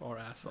our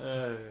ass off.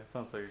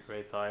 Sounds like a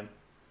great time.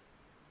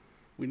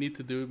 We need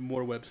to do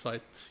more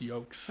website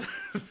jokes.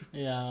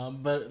 Yeah,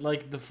 but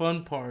like the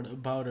fun part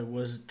about it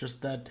was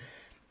just that,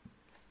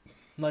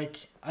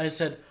 like I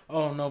said,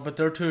 oh no, but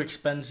they're too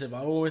expensive. I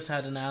always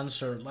had an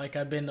answer. Like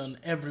I've been on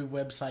every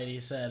website he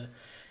said,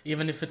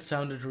 even if it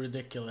sounded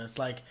ridiculous.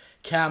 Like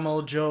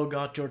Camel Joe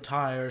got your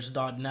tires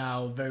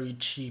 .now very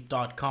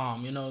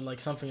cheap.com, like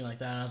something like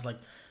that. And I was like,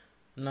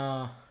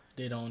 nah,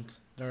 they don't.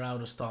 They're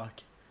out of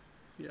stock.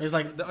 Yeah. It's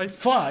like,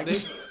 fuck.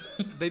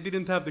 They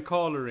didn't have the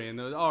collar in.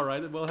 All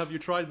right, well, have you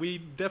tried? We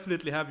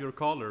definitely have your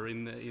collar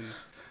in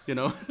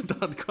 .com.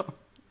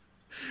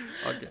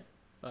 Okay,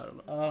 I don't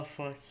know. Oh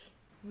fuck.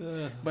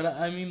 But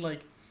I mean,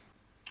 like,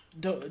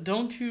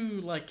 don't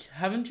you like?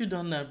 Haven't you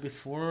done that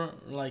before?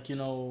 Like,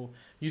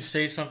 you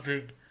say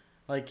something,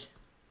 like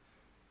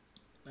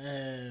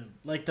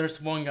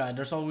there's one guy.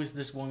 There's always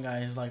this one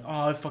guy. He's like,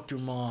 "Oh, I fucked your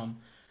mom,"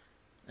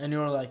 and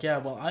you're like, "Yeah,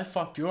 well, I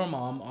fucked your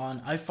mom on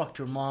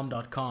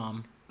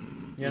ifuckedyourmom.com,"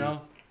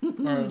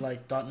 or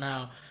like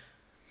 .now.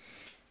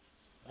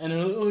 And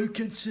oh, you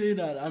can't say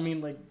that. I mean,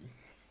 like,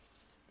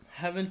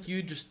 haven't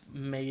you just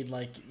made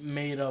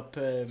up?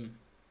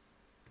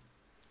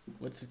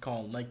 What's it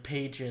called? Like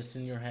pages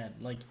in your head.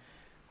 Like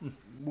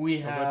we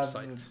have a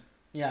website.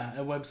 Yeah,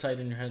 a website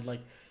in your head.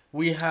 Like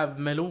we have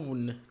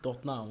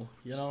melon.now,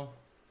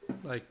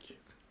 Like,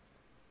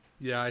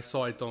 yeah, I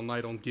saw it on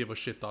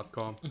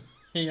idon'tgiveashit.com.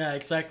 Yeah,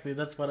 exactly.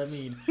 That's what I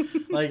mean.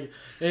 Like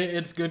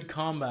it's good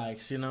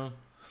comebacks,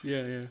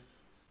 Yeah.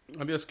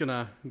 I'm just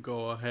gonna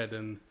go ahead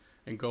and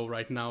go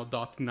right now.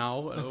 .now.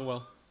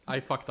 Well, I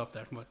fucked up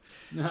there, but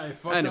I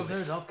fucked up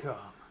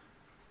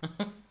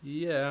there.com.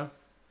 yeah.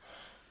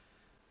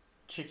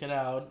 Check it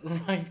out.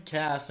 Write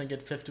cast and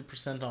get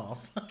 50%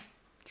 off.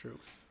 True.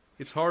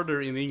 It's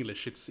harder in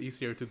English. It's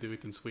easier to do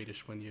it in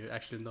Swedish when you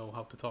actually know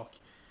how to talk.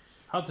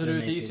 How to The do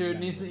it native easier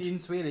language. in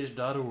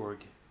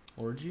Swedish.org.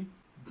 Orgy?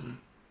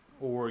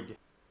 Org.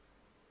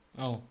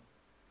 Oh.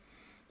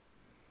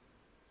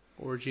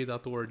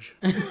 Orgy.org.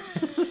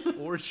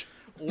 Org.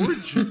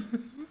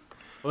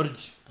 Org.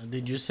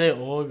 Did you say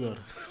ogre?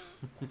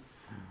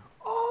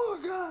 Oh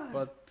god.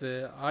 But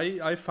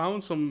I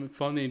found some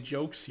funny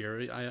jokes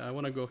here. I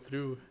want to go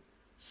through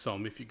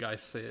some if you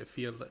guys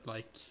feel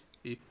like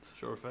it.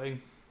 Sure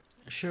thing.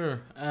 Sure,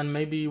 and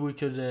maybe we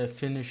could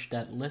finish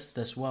that list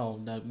as well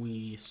that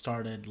we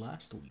started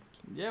last week.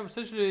 Yeah,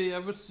 essentially, I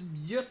was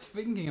just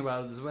thinking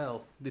about it as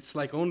well. It's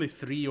like only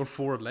 3 or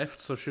 4 left,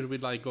 so should we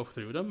like go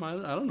through them? I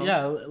don't know.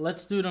 Yeah,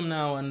 let's do them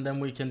now, and then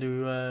we can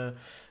do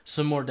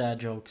some more dad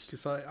jokes.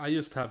 Because I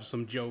just have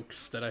some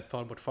jokes that I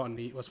thought was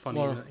funny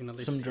Or in a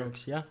list. some here.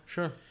 jokes, yeah,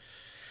 sure.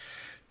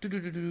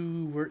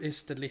 Where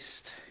is the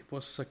list? It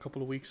was a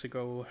couple of weeks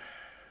ago,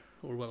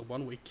 or well,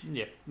 1 week.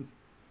 Yeah.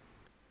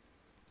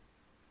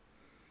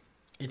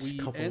 It's a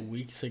couple of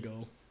weeks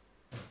ago.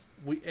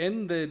 We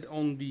ended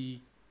on the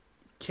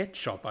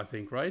ketchup, I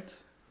think, right?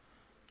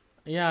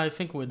 Yeah, I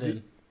think we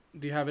did.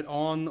 Do you have it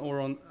on or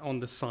on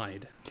the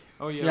side?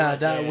 Oh yeah.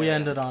 Yeah, right, we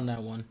ended on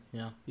that one.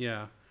 Yeah.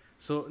 Yeah.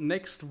 So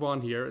next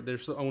one here,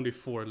 there's only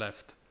 4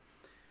 left.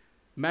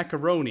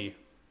 Macaroni,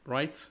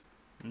 right?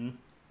 Mm.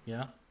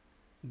 Yeah.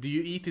 Do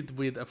you eat it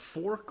with a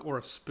fork or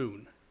a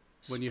spoon?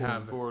 When you Spoon.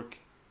 have Fork.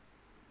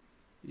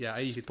 Yeah,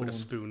 I eat it with a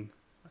spoon.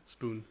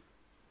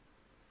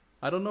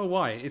 I don't know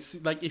why. It's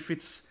like if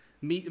it's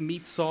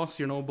meat sauce,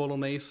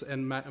 bolognese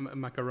and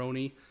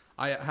macaroni,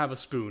 I have a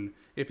spoon.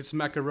 If it's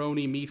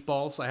macaroni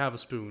meatballs, I have a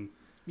spoon.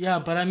 Yeah,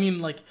 but I mean,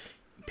 like,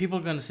 people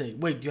are gonna say,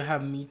 "Wait, do you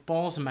have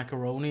meatballs and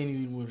macaroni and you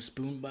eat with a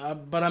spoon?"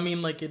 But I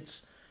mean, like,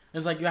 it's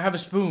like you have a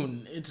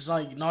spoon. It's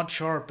like not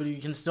sharp, but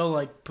you can still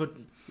like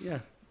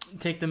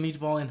take the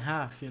meatball in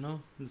half.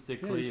 It's the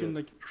Yeah, you can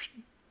like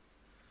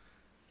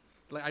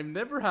I've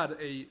never had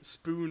a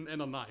spoon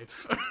and a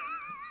knife.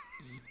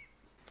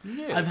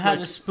 Yeah. I've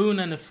had a spoon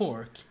and a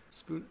fork.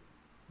 Spoon.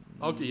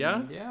 Okay,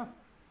 yeah. Yeah.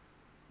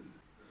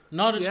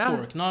 Not a Yeah.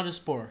 spork, not a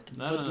spork,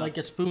 No, but no. like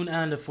a spoon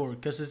and a fork.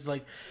 Because it's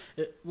like,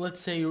 let's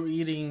say you're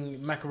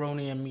eating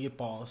macaroni and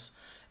meatballs,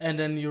 and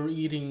then you're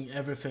eating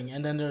everything,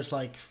 and then there's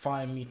like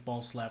 5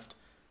 meatballs left.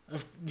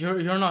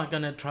 You're not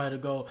gonna try to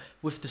go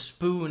with the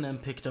spoon and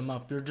pick them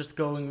up. You're just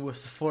going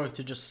with the fork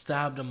to just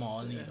stab them all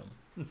and eat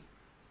them.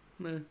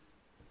 Meh.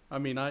 I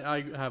mean,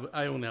 I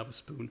only have a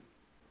spoon,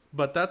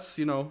 but that's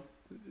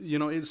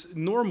it's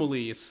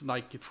normally it's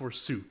like for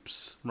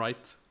soups,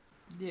 right?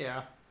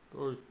 Yeah.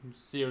 Or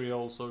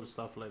cereals or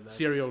stuff like that.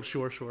 Cereal,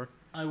 sure.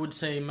 I would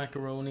say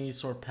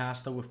macaronis or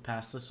pasta with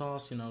pasta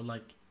sauce.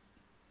 Like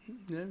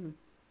Yeah.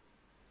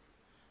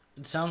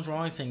 it sounds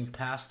wrong saying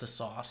pasta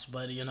sauce,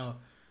 but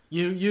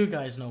You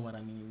guys know what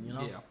I mean, you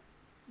know?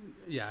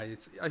 Yeah. Yeah,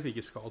 I think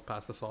it's called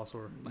pasta sauce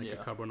or like a Yeah.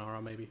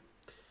 carbonara maybe.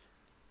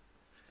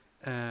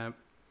 I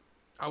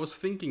was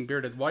thinking,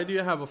 Bearded, why do you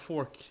have a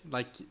fork?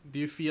 Like, do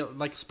you feel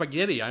like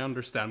spaghetti? I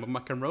understand, but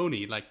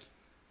macaroni, like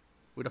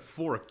with a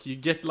fork, you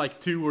get like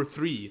 2 or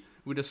 3.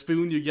 With a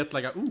spoon, you get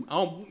like a I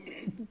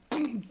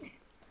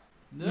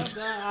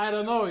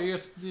don't know. You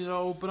just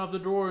open up the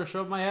drawer and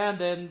shove my hand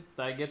in.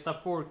 I get the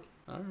fork.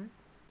 All right.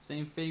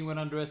 Same thing when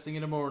I'm dressing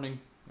in the morning.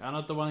 I'm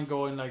not the one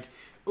going like,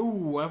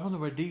 ooh, I want to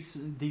wear these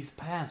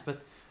pants,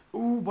 but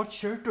ooh, what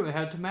shirt do I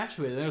have to match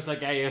with? And it's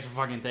like, I have to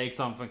fucking take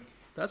something.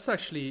 That's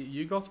actually,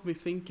 you got me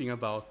thinking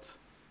about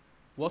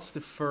what's the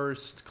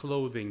first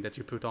clothing that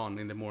you put on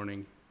in the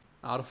morning?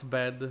 Out of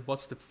bed,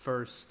 what's the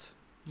first?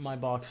 My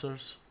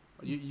boxers.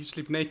 You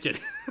sleep naked.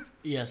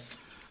 Yes.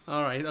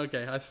 All right,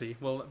 okay, I see.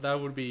 Well, that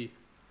would be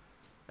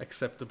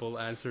acceptable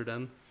answer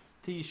then.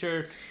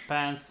 T-shirt,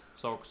 pants,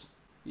 socks.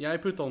 Yeah, I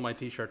put all my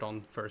t-shirt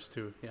on first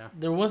too. Yeah.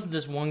 There was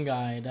this one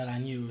guy that I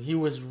knew. He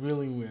was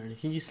really weird.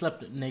 He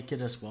slept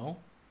naked as well.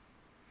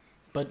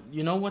 But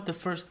you know what the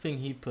first thing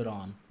he put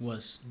on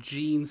was?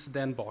 Jeans,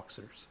 then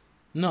boxers.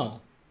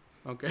 No.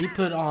 Okay. He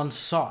put on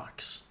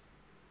socks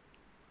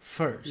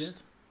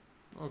first.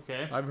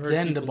 Okay. I've heard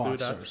Then the people do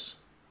that. boxers.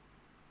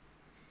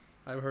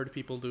 I've heard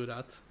people do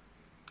that.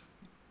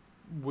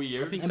 I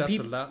Weird. think And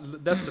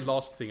that's the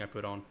last thing I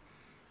put on.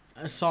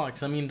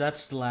 Socks, I mean,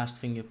 that's the last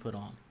thing you put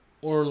on.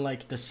 Or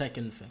like the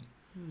second thing.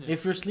 Yeah.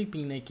 If you're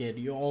sleeping naked,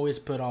 you always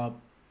put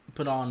on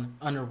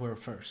underwear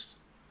first.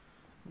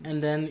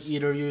 And then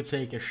either you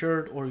take a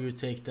shirt or you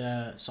take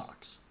the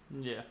socks.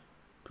 Yeah.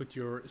 Put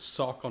your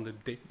sock on the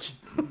dick.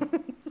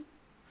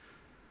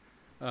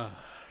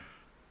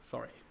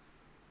 Sorry.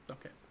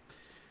 Okay.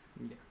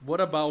 Yeah.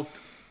 What about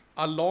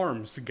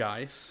alarms,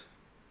 guys?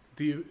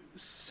 Do you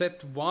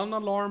set one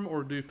alarm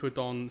or do you put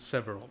on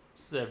several?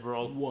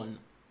 Several. One.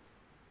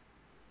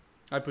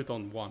 I put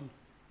on one.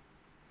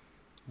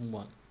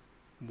 One.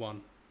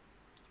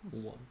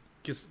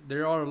 Because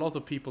there are a lot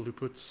of people who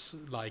puts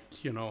like,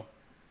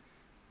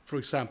 for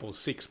example,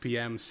 6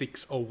 p.m.,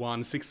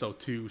 6:01,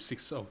 6:02,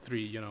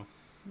 6:03, or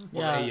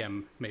Yeah.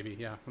 a.m. maybe.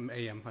 Yeah,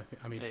 a.m.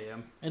 I mean,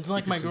 AM. It's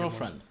like If my it's in the morning.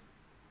 girlfriend.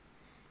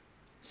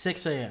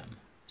 6 a.m.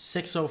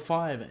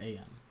 6:05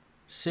 a.m.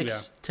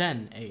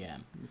 6:10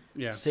 a.m.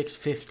 yeah.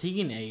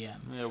 6:15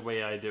 a.m. The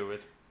way I do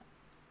it.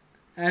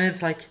 And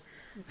it's like,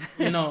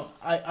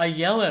 I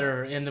yell at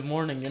her in the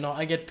morning,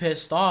 I get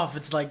pissed off.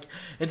 It's like,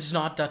 it's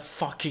not that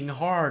fucking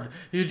hard.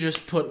 You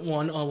just put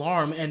one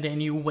alarm and then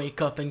you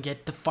wake up and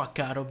get the fuck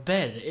out of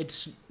bed.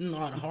 It's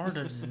not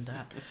harder than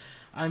that.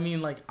 I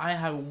mean, like, I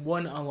have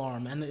one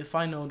alarm, and if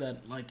I know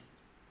that, like,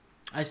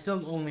 I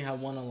still only have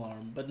one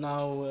alarm, but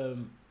now,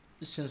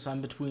 since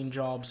I'm between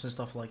jobs and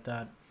stuff like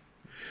that,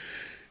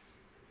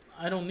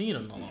 I don't need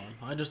an alarm.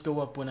 I just go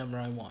up whenever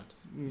I want,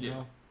 you Yeah.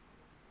 know?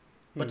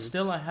 But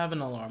still, I have an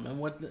alarm, and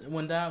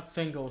when that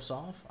thing goes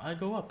off, I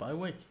go up, I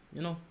wake,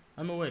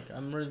 I'm awake,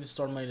 I'm ready to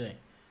start my day.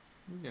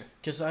 Yeah.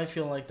 Because I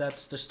feel like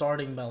that's the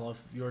starting bell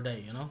of your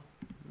day,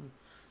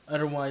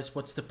 Otherwise,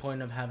 what's the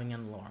point of having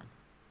an alarm?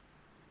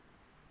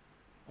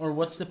 Or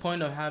what's the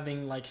point of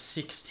having like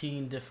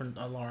 16 different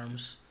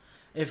alarms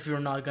if you're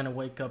not gonna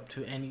wake up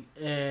to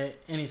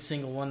any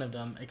single one of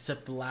them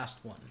except the last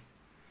one?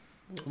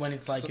 When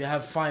it's like So- you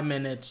have 5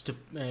 minutes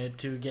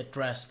to get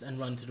dressed and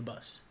run to the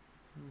bus.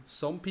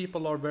 Some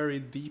people are very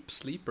deep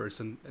sleepers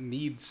and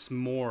needs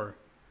more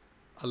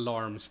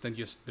alarms than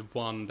just the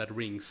one that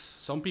rings.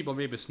 Some people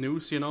maybe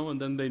snooze, and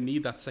then they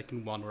need that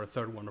second one or a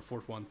third one or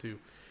fourth one to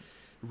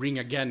ring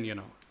again,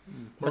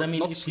 But Or I mean,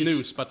 not if you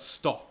snooze, but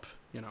stop,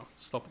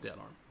 stop the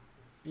alarm.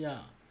 Yeah,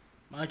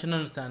 I can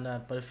understand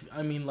that, but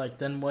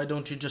then why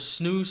don't you just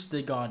snooze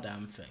the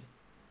goddamn thing?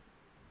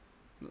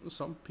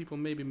 Some people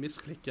maybe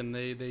misclick and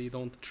they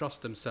don't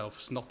trust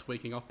themselves not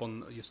waking up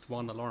on just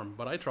one alarm,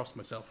 but I trust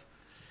myself.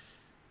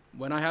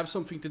 When I have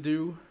something to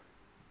do,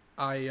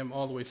 I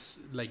always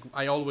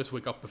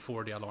wake up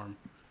before the alarm,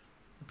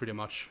 pretty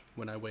much,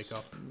 when I wake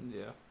up.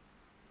 Yeah.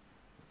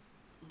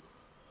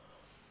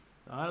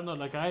 I don't know,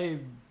 like I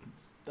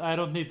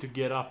don't need to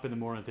get up in the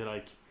morning till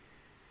like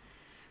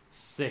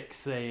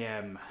 6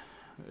 a.m.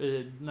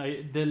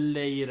 Like the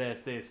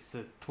latest is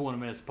 20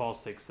 minutes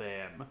past 6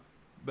 a.m.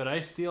 But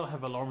I still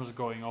have alarms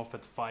going off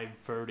at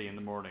 5:30 in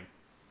the morning.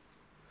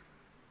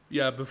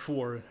 Yeah,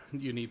 before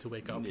you need to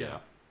wake up. Yeah.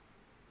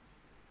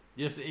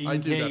 Just I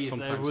in do that case I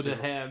sometimes would too.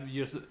 have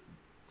just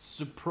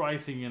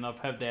surprising enough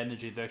have the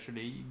energy to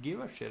actually give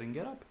a shit and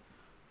get up.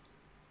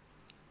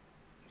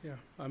 Yeah.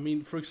 I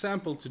mean, for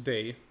example,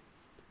 today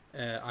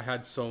I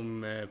had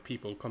some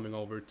people coming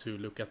over to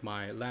look at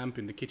my lamp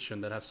in the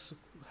kitchen that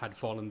had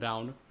fallen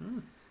down.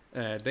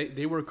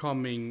 They were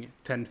coming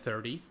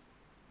 10:30,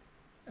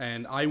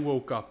 and I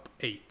woke up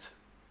 8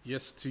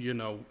 just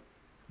to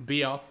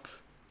be up,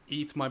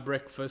 eat my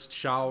breakfast,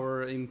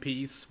 shower in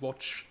peace,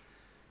 watch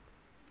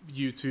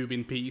YouTube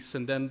in peace,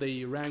 and then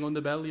they rang on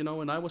the bell,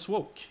 and I was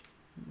woke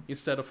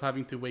instead of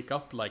having to wake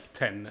up like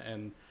 10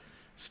 and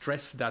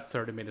stress that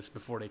 30 minutes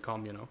before they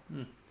come.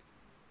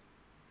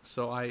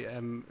 So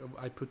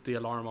I put the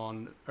alarm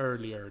on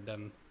earlier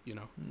than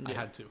I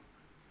had to.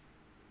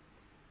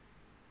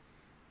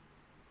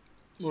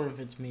 Or if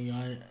it's me,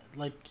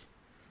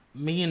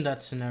 me in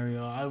that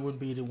scenario, I would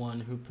be the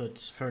one who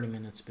puts 30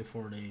 minutes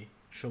before they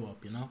show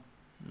up, you know?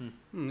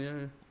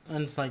 Yeah.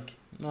 And it's like,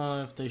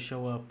 no, if they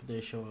show up,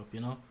 they show up, you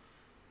know?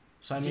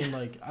 So I mean,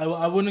 like,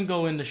 I wouldn't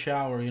go in the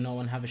shower, you know,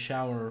 and have a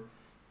shower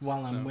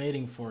while I'm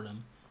waiting for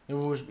them. It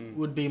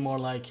would be more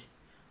like,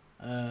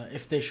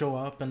 if they show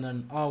up and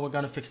then, oh, we're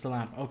gonna fix the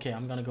lamp. Okay,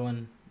 I'm gonna go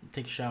and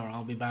take a shower.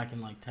 I'll be back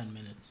in like 10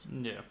 minutes.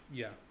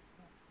 Yeah.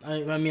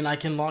 I mean, I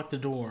can lock the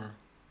door.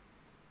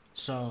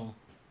 So...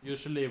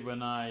 Usually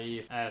when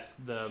I ask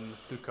them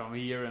to come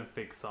here and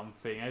fix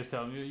something, I just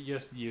tell them, you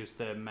just use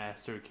the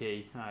master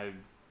key.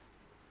 I'm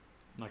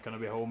not gonna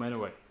be home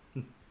anyway.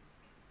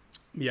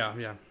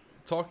 Yeah.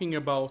 Talking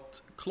about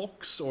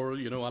clocks or,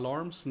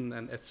 alarms and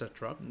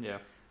etc. Yeah.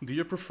 Do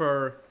you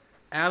prefer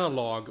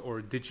analog or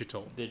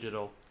digital?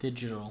 Digital.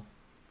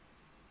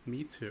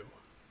 Me too.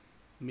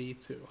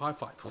 High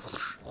five.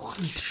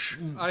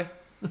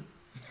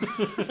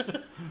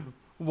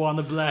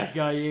 One black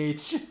eye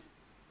each.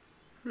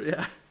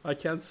 Yeah, I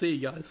can't see,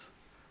 guys.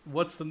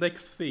 What's the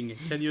next thing?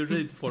 Can you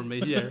read for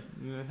me here?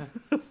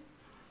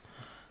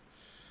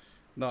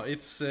 No,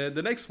 it's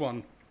the next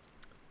one.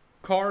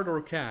 Card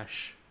or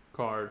cash?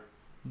 Card.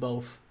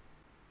 Both.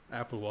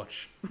 Apple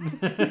Watch.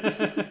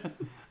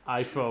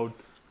 iPhone.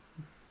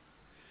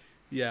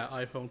 Yeah,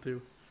 iPhone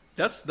too.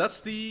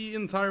 That's the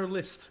entire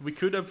list. We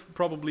could have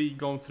probably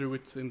gone through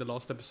it in the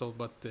last episode,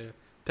 but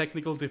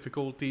technical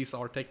difficulties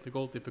are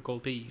technical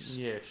difficulties.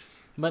 Yes.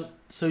 But,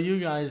 so you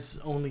guys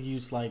only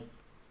use, like,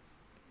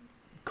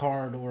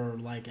 card or,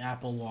 like,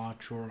 Apple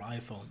Watch or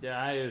iPhone?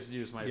 Yeah, I just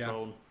use my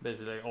phone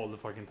basically all the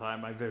fucking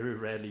time. I very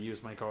rarely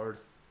use my card.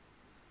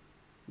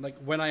 Like,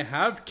 when I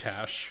have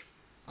cash,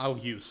 I'll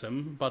use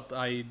them, but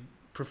I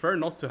prefer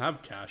not to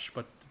have cash.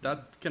 But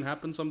that can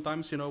happen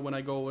sometimes, when I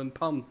go and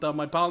punt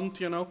my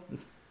punt,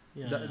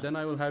 Yeah, Then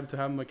I will have to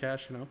have my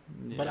cash, Yeah.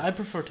 But I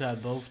prefer to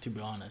have both, to be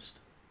honest.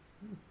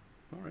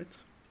 All right.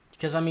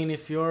 Because, I mean,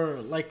 if you're,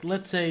 like,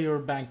 let's say your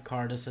bank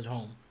card is at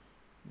home.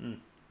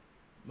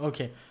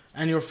 Okay,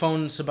 and your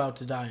phone's about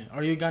to die.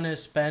 Are you gonna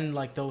spend,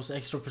 like, those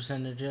extra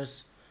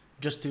percentages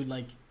just to,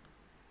 like,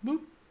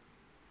 boop?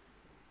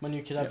 When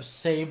you could have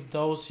saved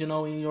those,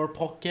 in your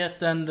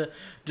pocket and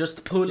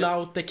just pull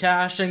out the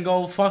cash and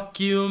go, fuck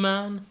you,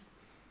 man?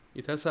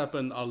 It has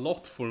happened a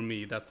lot for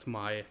me that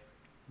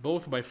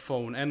both my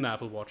phone and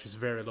Apple Watch is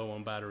very low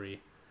on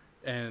battery.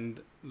 And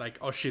like,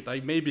 oh shit,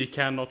 I maybe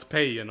cannot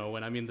pay,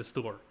 when I'm in the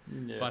store.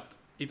 Yeah. But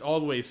it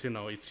always,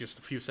 it's just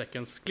a few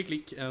seconds, click,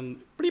 click,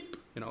 and bleep,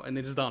 and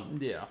it's done.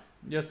 Yeah.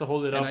 Just to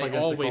hold it And up I against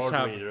the always card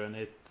have- reader and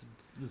it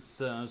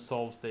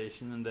solves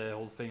station and the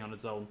whole thing on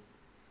its own.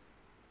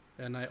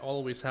 And I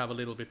always have a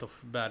little bit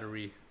of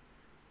battery,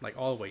 like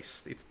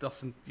always. It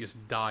doesn't just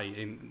die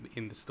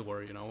in the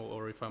store,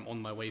 or if I'm on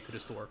my way to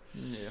the store.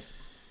 Yeah.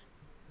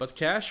 But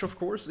cash, of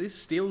course, is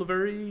still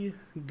very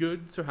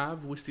good to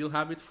have. We still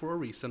have it for a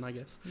reason, I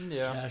guess.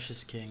 Yeah. Cash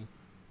is king.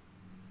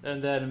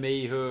 And then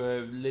me,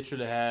 who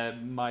literally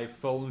had my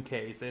phone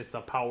case, is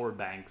a power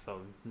bank,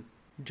 so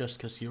Just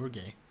because you're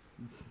gay.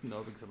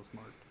 no, because I'm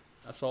smart.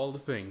 That's all the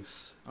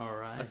things. All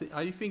right.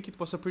 I think it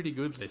was a pretty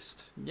good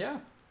list. Yeah.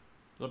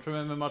 Don't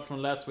remember much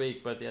from last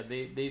week, but yeah,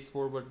 these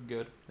four were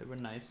good. They were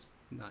nice.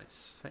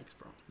 Nice. Thanks,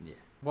 bro. Yeah.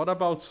 What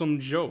about some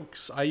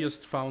jokes? I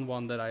just found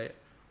one that I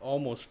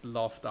almost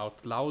laughed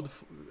out loud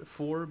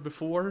for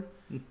before,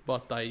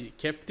 but I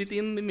kept it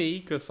in me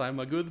because I'm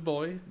a good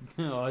boy.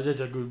 Oh, such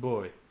a good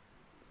boy.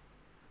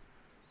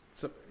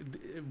 So,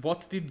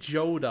 what did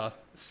Yoda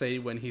say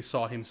when he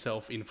saw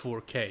himself in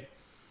 4K?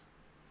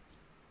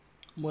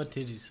 What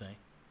did he say?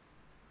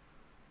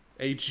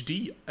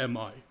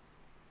 HDMI.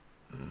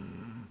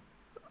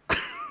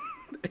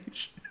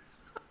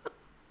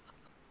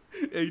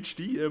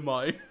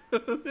 HDMI.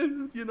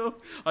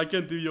 I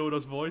can't do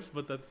Yoda's voice,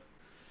 but that's...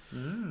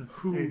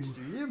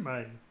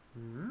 HDMI.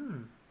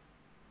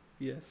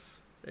 Yes,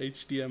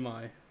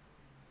 HDMI.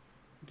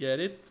 Get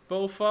it,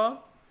 Boffa?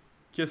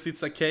 Because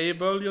it's a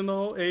cable,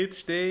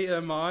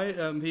 HDMI,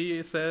 and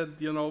he said,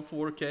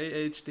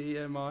 4K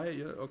HDMI.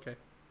 Yeah, okay.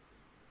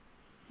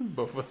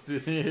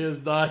 Boffa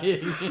is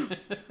dying.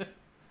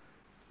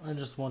 I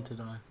just want to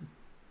die.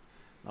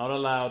 Not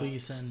allowed.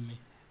 Please end me.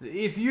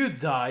 If you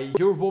die,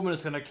 your woman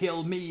is gonna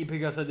kill me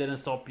because I didn't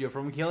stop you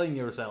from killing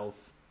yourself.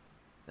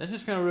 That's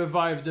just gonna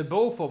revive the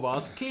both of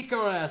us, kick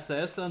our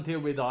asses until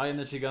we die, and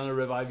then she's gonna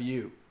revive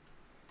you.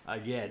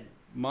 Again.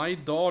 My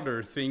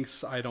daughter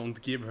thinks I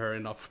don't give her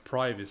enough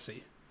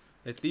privacy.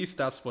 At least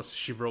that's what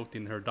she wrote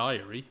in her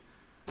diary.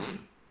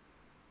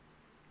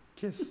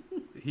 Because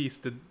he's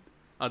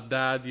a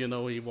dad,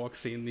 he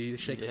walks in, he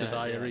checks the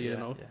diary,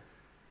 Yeah.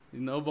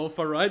 Both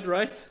are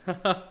right?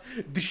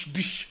 Dish,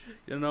 dish,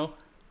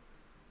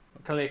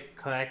 Click,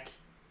 clack,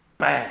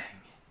 bang.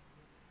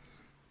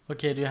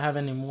 Okay, do you have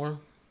any more?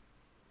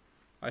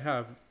 I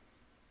have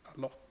a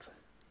lot.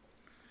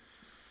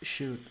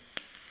 Shoot.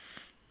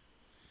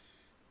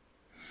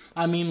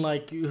 I mean,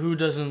 like, who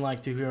doesn't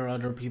like to hear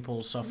other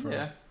people suffer?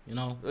 Yeah. You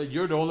know?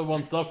 You're the only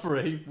one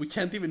suffering. We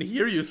can't even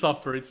hear you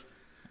suffer.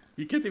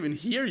 You can't even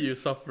hear you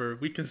suffer.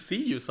 We can see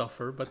you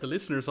suffer, but the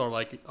listeners are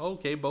like,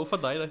 okay,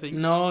 Boffa died, I think.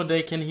 No,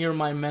 they can hear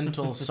my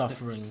mental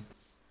suffering.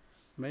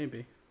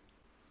 Maybe.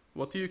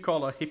 What do you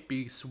call a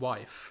hippie's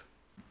wife?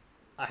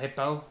 A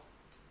hippo.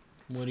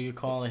 What do you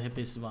call a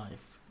hippie's wife?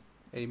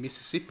 A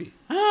Mississippi.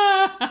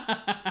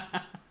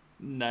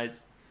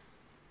 Nice.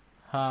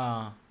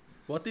 Ha.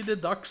 What did the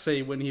duck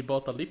say when he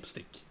bought a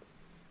lipstick?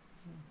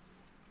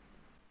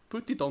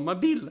 Put it on my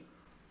bill.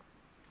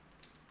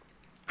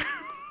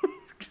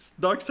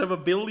 Ducks have a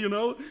bill, you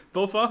know.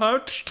 Boffa, huh?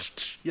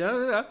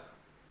 Yeah.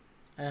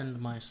 End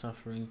my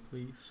suffering,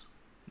 please.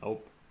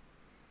 Nope.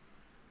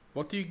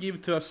 What do you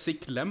give to a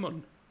sick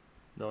lemon?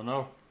 Don't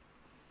know.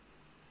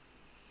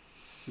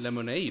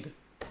 Lemonade.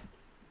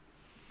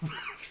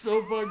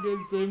 So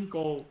fucking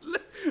simple.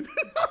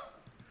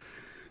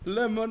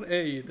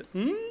 Lemonade.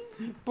 Hmm?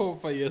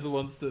 Boffa just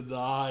wants to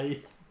die.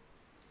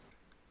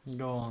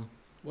 Go on.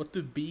 What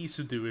do bees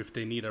do if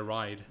they need a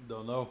ride?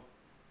 Don't know.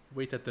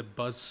 Wait at the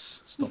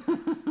bus stop.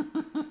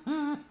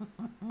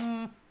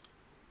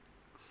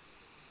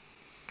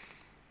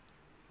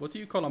 What do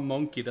you call a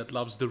monkey that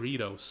loves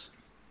Doritos?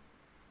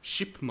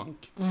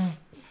 Chipmunk.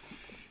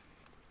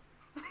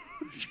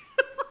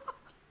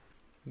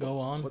 Go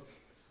on.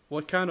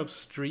 What kind of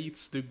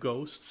streets do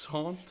ghosts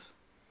haunt?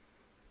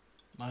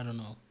 I don't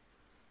know.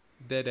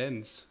 Dead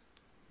ends.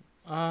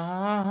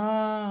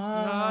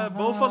 Ah,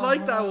 Boffa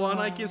like that one.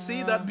 I can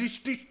see that.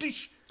 Dish, dish,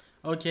 dish.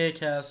 Okay,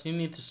 Cass, you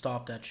need to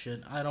stop that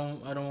shit. I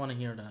don't want to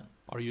hear that.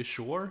 Are you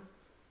sure?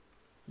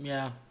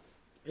 Yeah,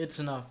 it's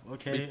enough.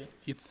 Okay.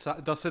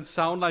 Does it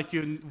sound like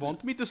you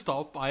want me to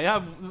stop? I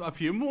have a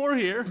few more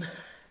here.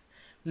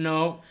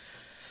 No.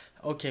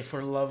 Okay, for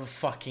the love of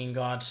fucking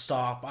God,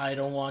 stop. I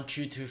don't want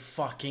you to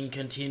fucking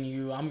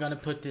continue. I'm gonna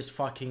put this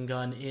fucking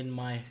gun in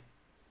my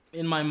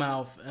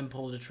mouth and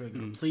pull the trigger.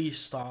 Please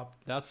stop.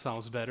 That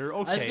sounds better. I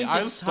Okay, think I'll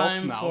it's stop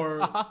time now.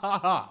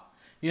 for.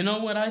 You know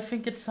what I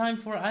think it's time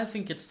for? I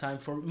think it's time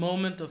for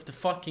moment of the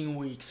fucking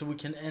week, so we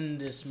can end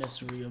this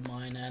misery of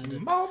mine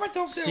and Moment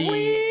of see the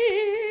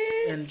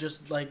week. and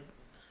just like,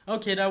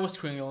 okay, that was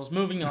Kringles.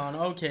 Moving on.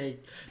 Okay,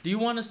 do you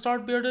want to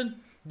start, Bearded?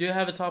 Do you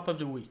have a top of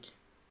the week?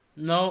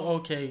 No.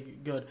 Okay,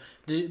 good.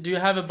 Do you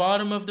have a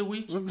bottom of the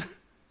week?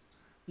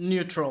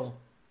 Neutral.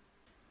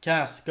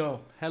 Cass,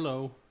 go.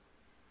 Hello.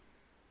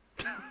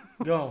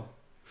 Go.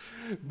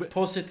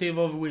 Positive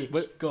of week.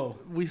 but- Go.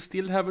 We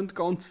still haven't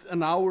gone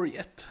an hour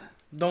yet.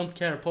 Don't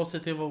care.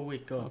 Positive of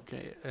week. Go.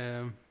 Okay.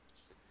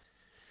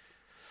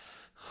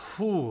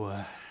 Whew.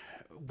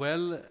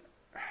 Well,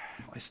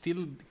 I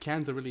still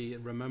can't really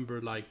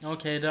remember. Like,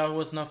 Okay, that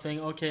was nothing.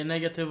 Okay,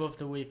 negative of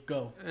the week.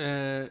 Go.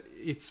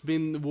 it's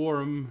been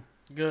warm.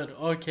 Good.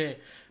 Okay,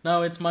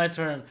 now it's my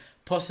turn.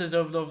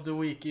 Positive of the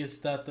week is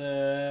that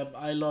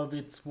I love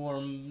it's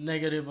warm.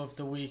 Negative of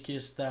the week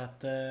is that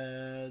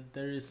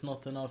there is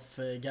not enough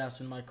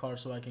gas in my car,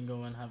 so I can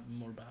go and have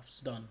more baths.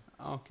 Done.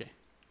 Okay.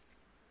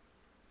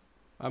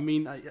 I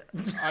mean,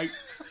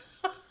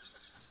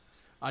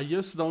 I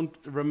just don't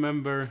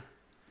remember.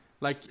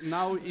 Like,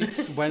 now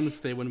it's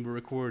Wednesday when we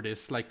record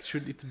this. Like,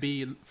 should it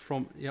be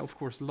from? Yeah, of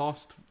course,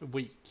 last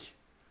week.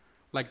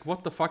 Like,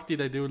 what the fuck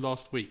did I do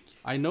last week?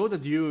 I know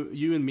that you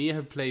and me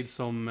have played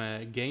some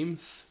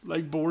games,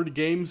 like board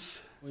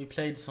games. We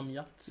played some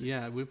Yahtzee.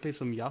 Yeah, we played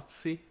some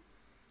Yahtzee.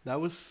 That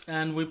was,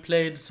 And we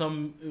played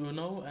some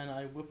Uno, and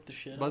I whipped the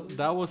shit out but of it.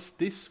 that was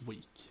this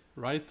week,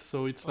 right?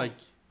 So it's like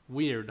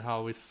weird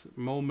how it's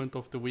moment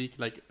of the week.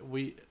 Like,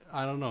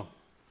 I don't know.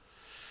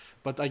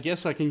 But I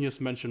guess I can just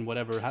mention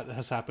whatever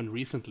has happened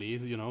recently,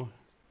 you know.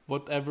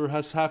 Whatever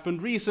has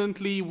happened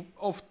recently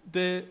of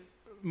the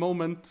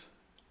moment.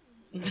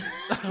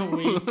 A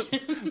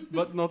week.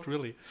 But not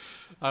really.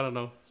 I don't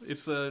know.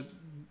 It's a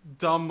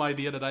dumb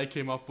idea that I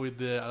came up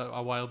with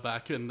a while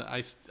back, and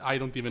I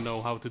don't even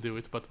know how to do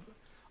it. But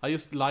I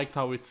just liked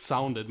how it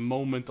sounded,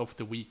 moment of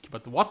the week.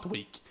 But what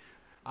week?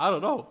 I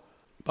don't know.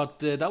 But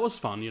that was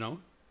fun, you know.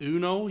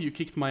 Uno, you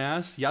kicked my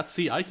ass.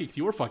 Yahtzee, I kicked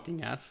your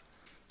fucking ass.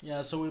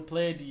 Yeah, so we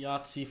played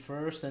Yahtzee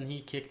first, and he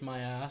kicked my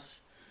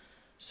ass.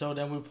 So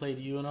then we played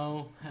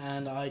Uno,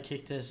 and I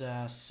kicked his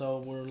ass. So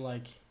we're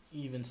like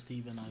even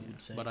Steven, I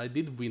would say. But I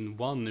did win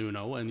one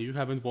Uno, and you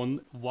haven't won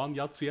one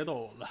Yahtzee at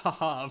all.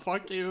 Haha,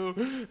 fuck you.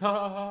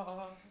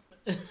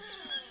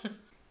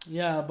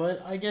 Yeah,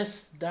 but I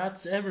guess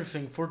that's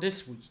everything for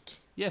this week.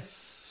 Yes.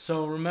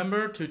 So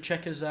remember to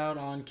check us out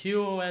on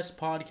QOS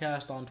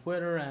Podcast on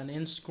Twitter and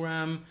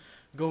Instagram.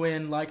 Go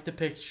in, like the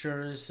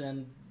pictures,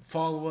 and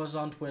follow us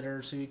on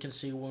Twitter so you can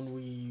see when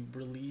we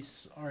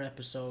release our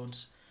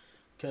episodes.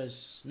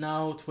 Because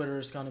now Twitter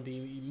is going to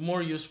be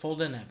more useful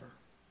than ever.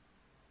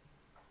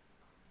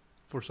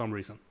 For some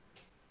reason.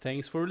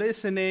 Thanks for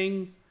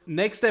listening.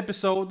 Next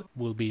episode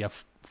will be a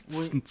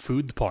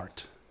food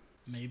part.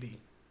 Maybe.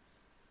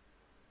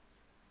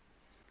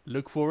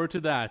 Look forward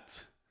to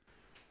that.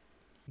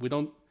 We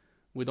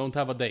don't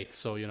have a date,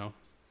 so you know,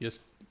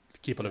 just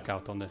keep a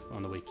lookout on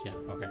the week. Yeah.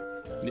 Okay.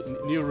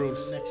 New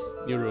rules.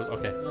 New rules.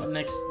 Okay.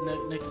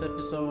 Next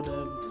episode,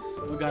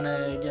 we're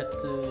gonna get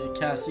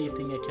Cass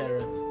eating a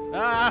carrot.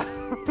 Ah!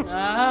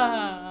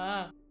 Ah!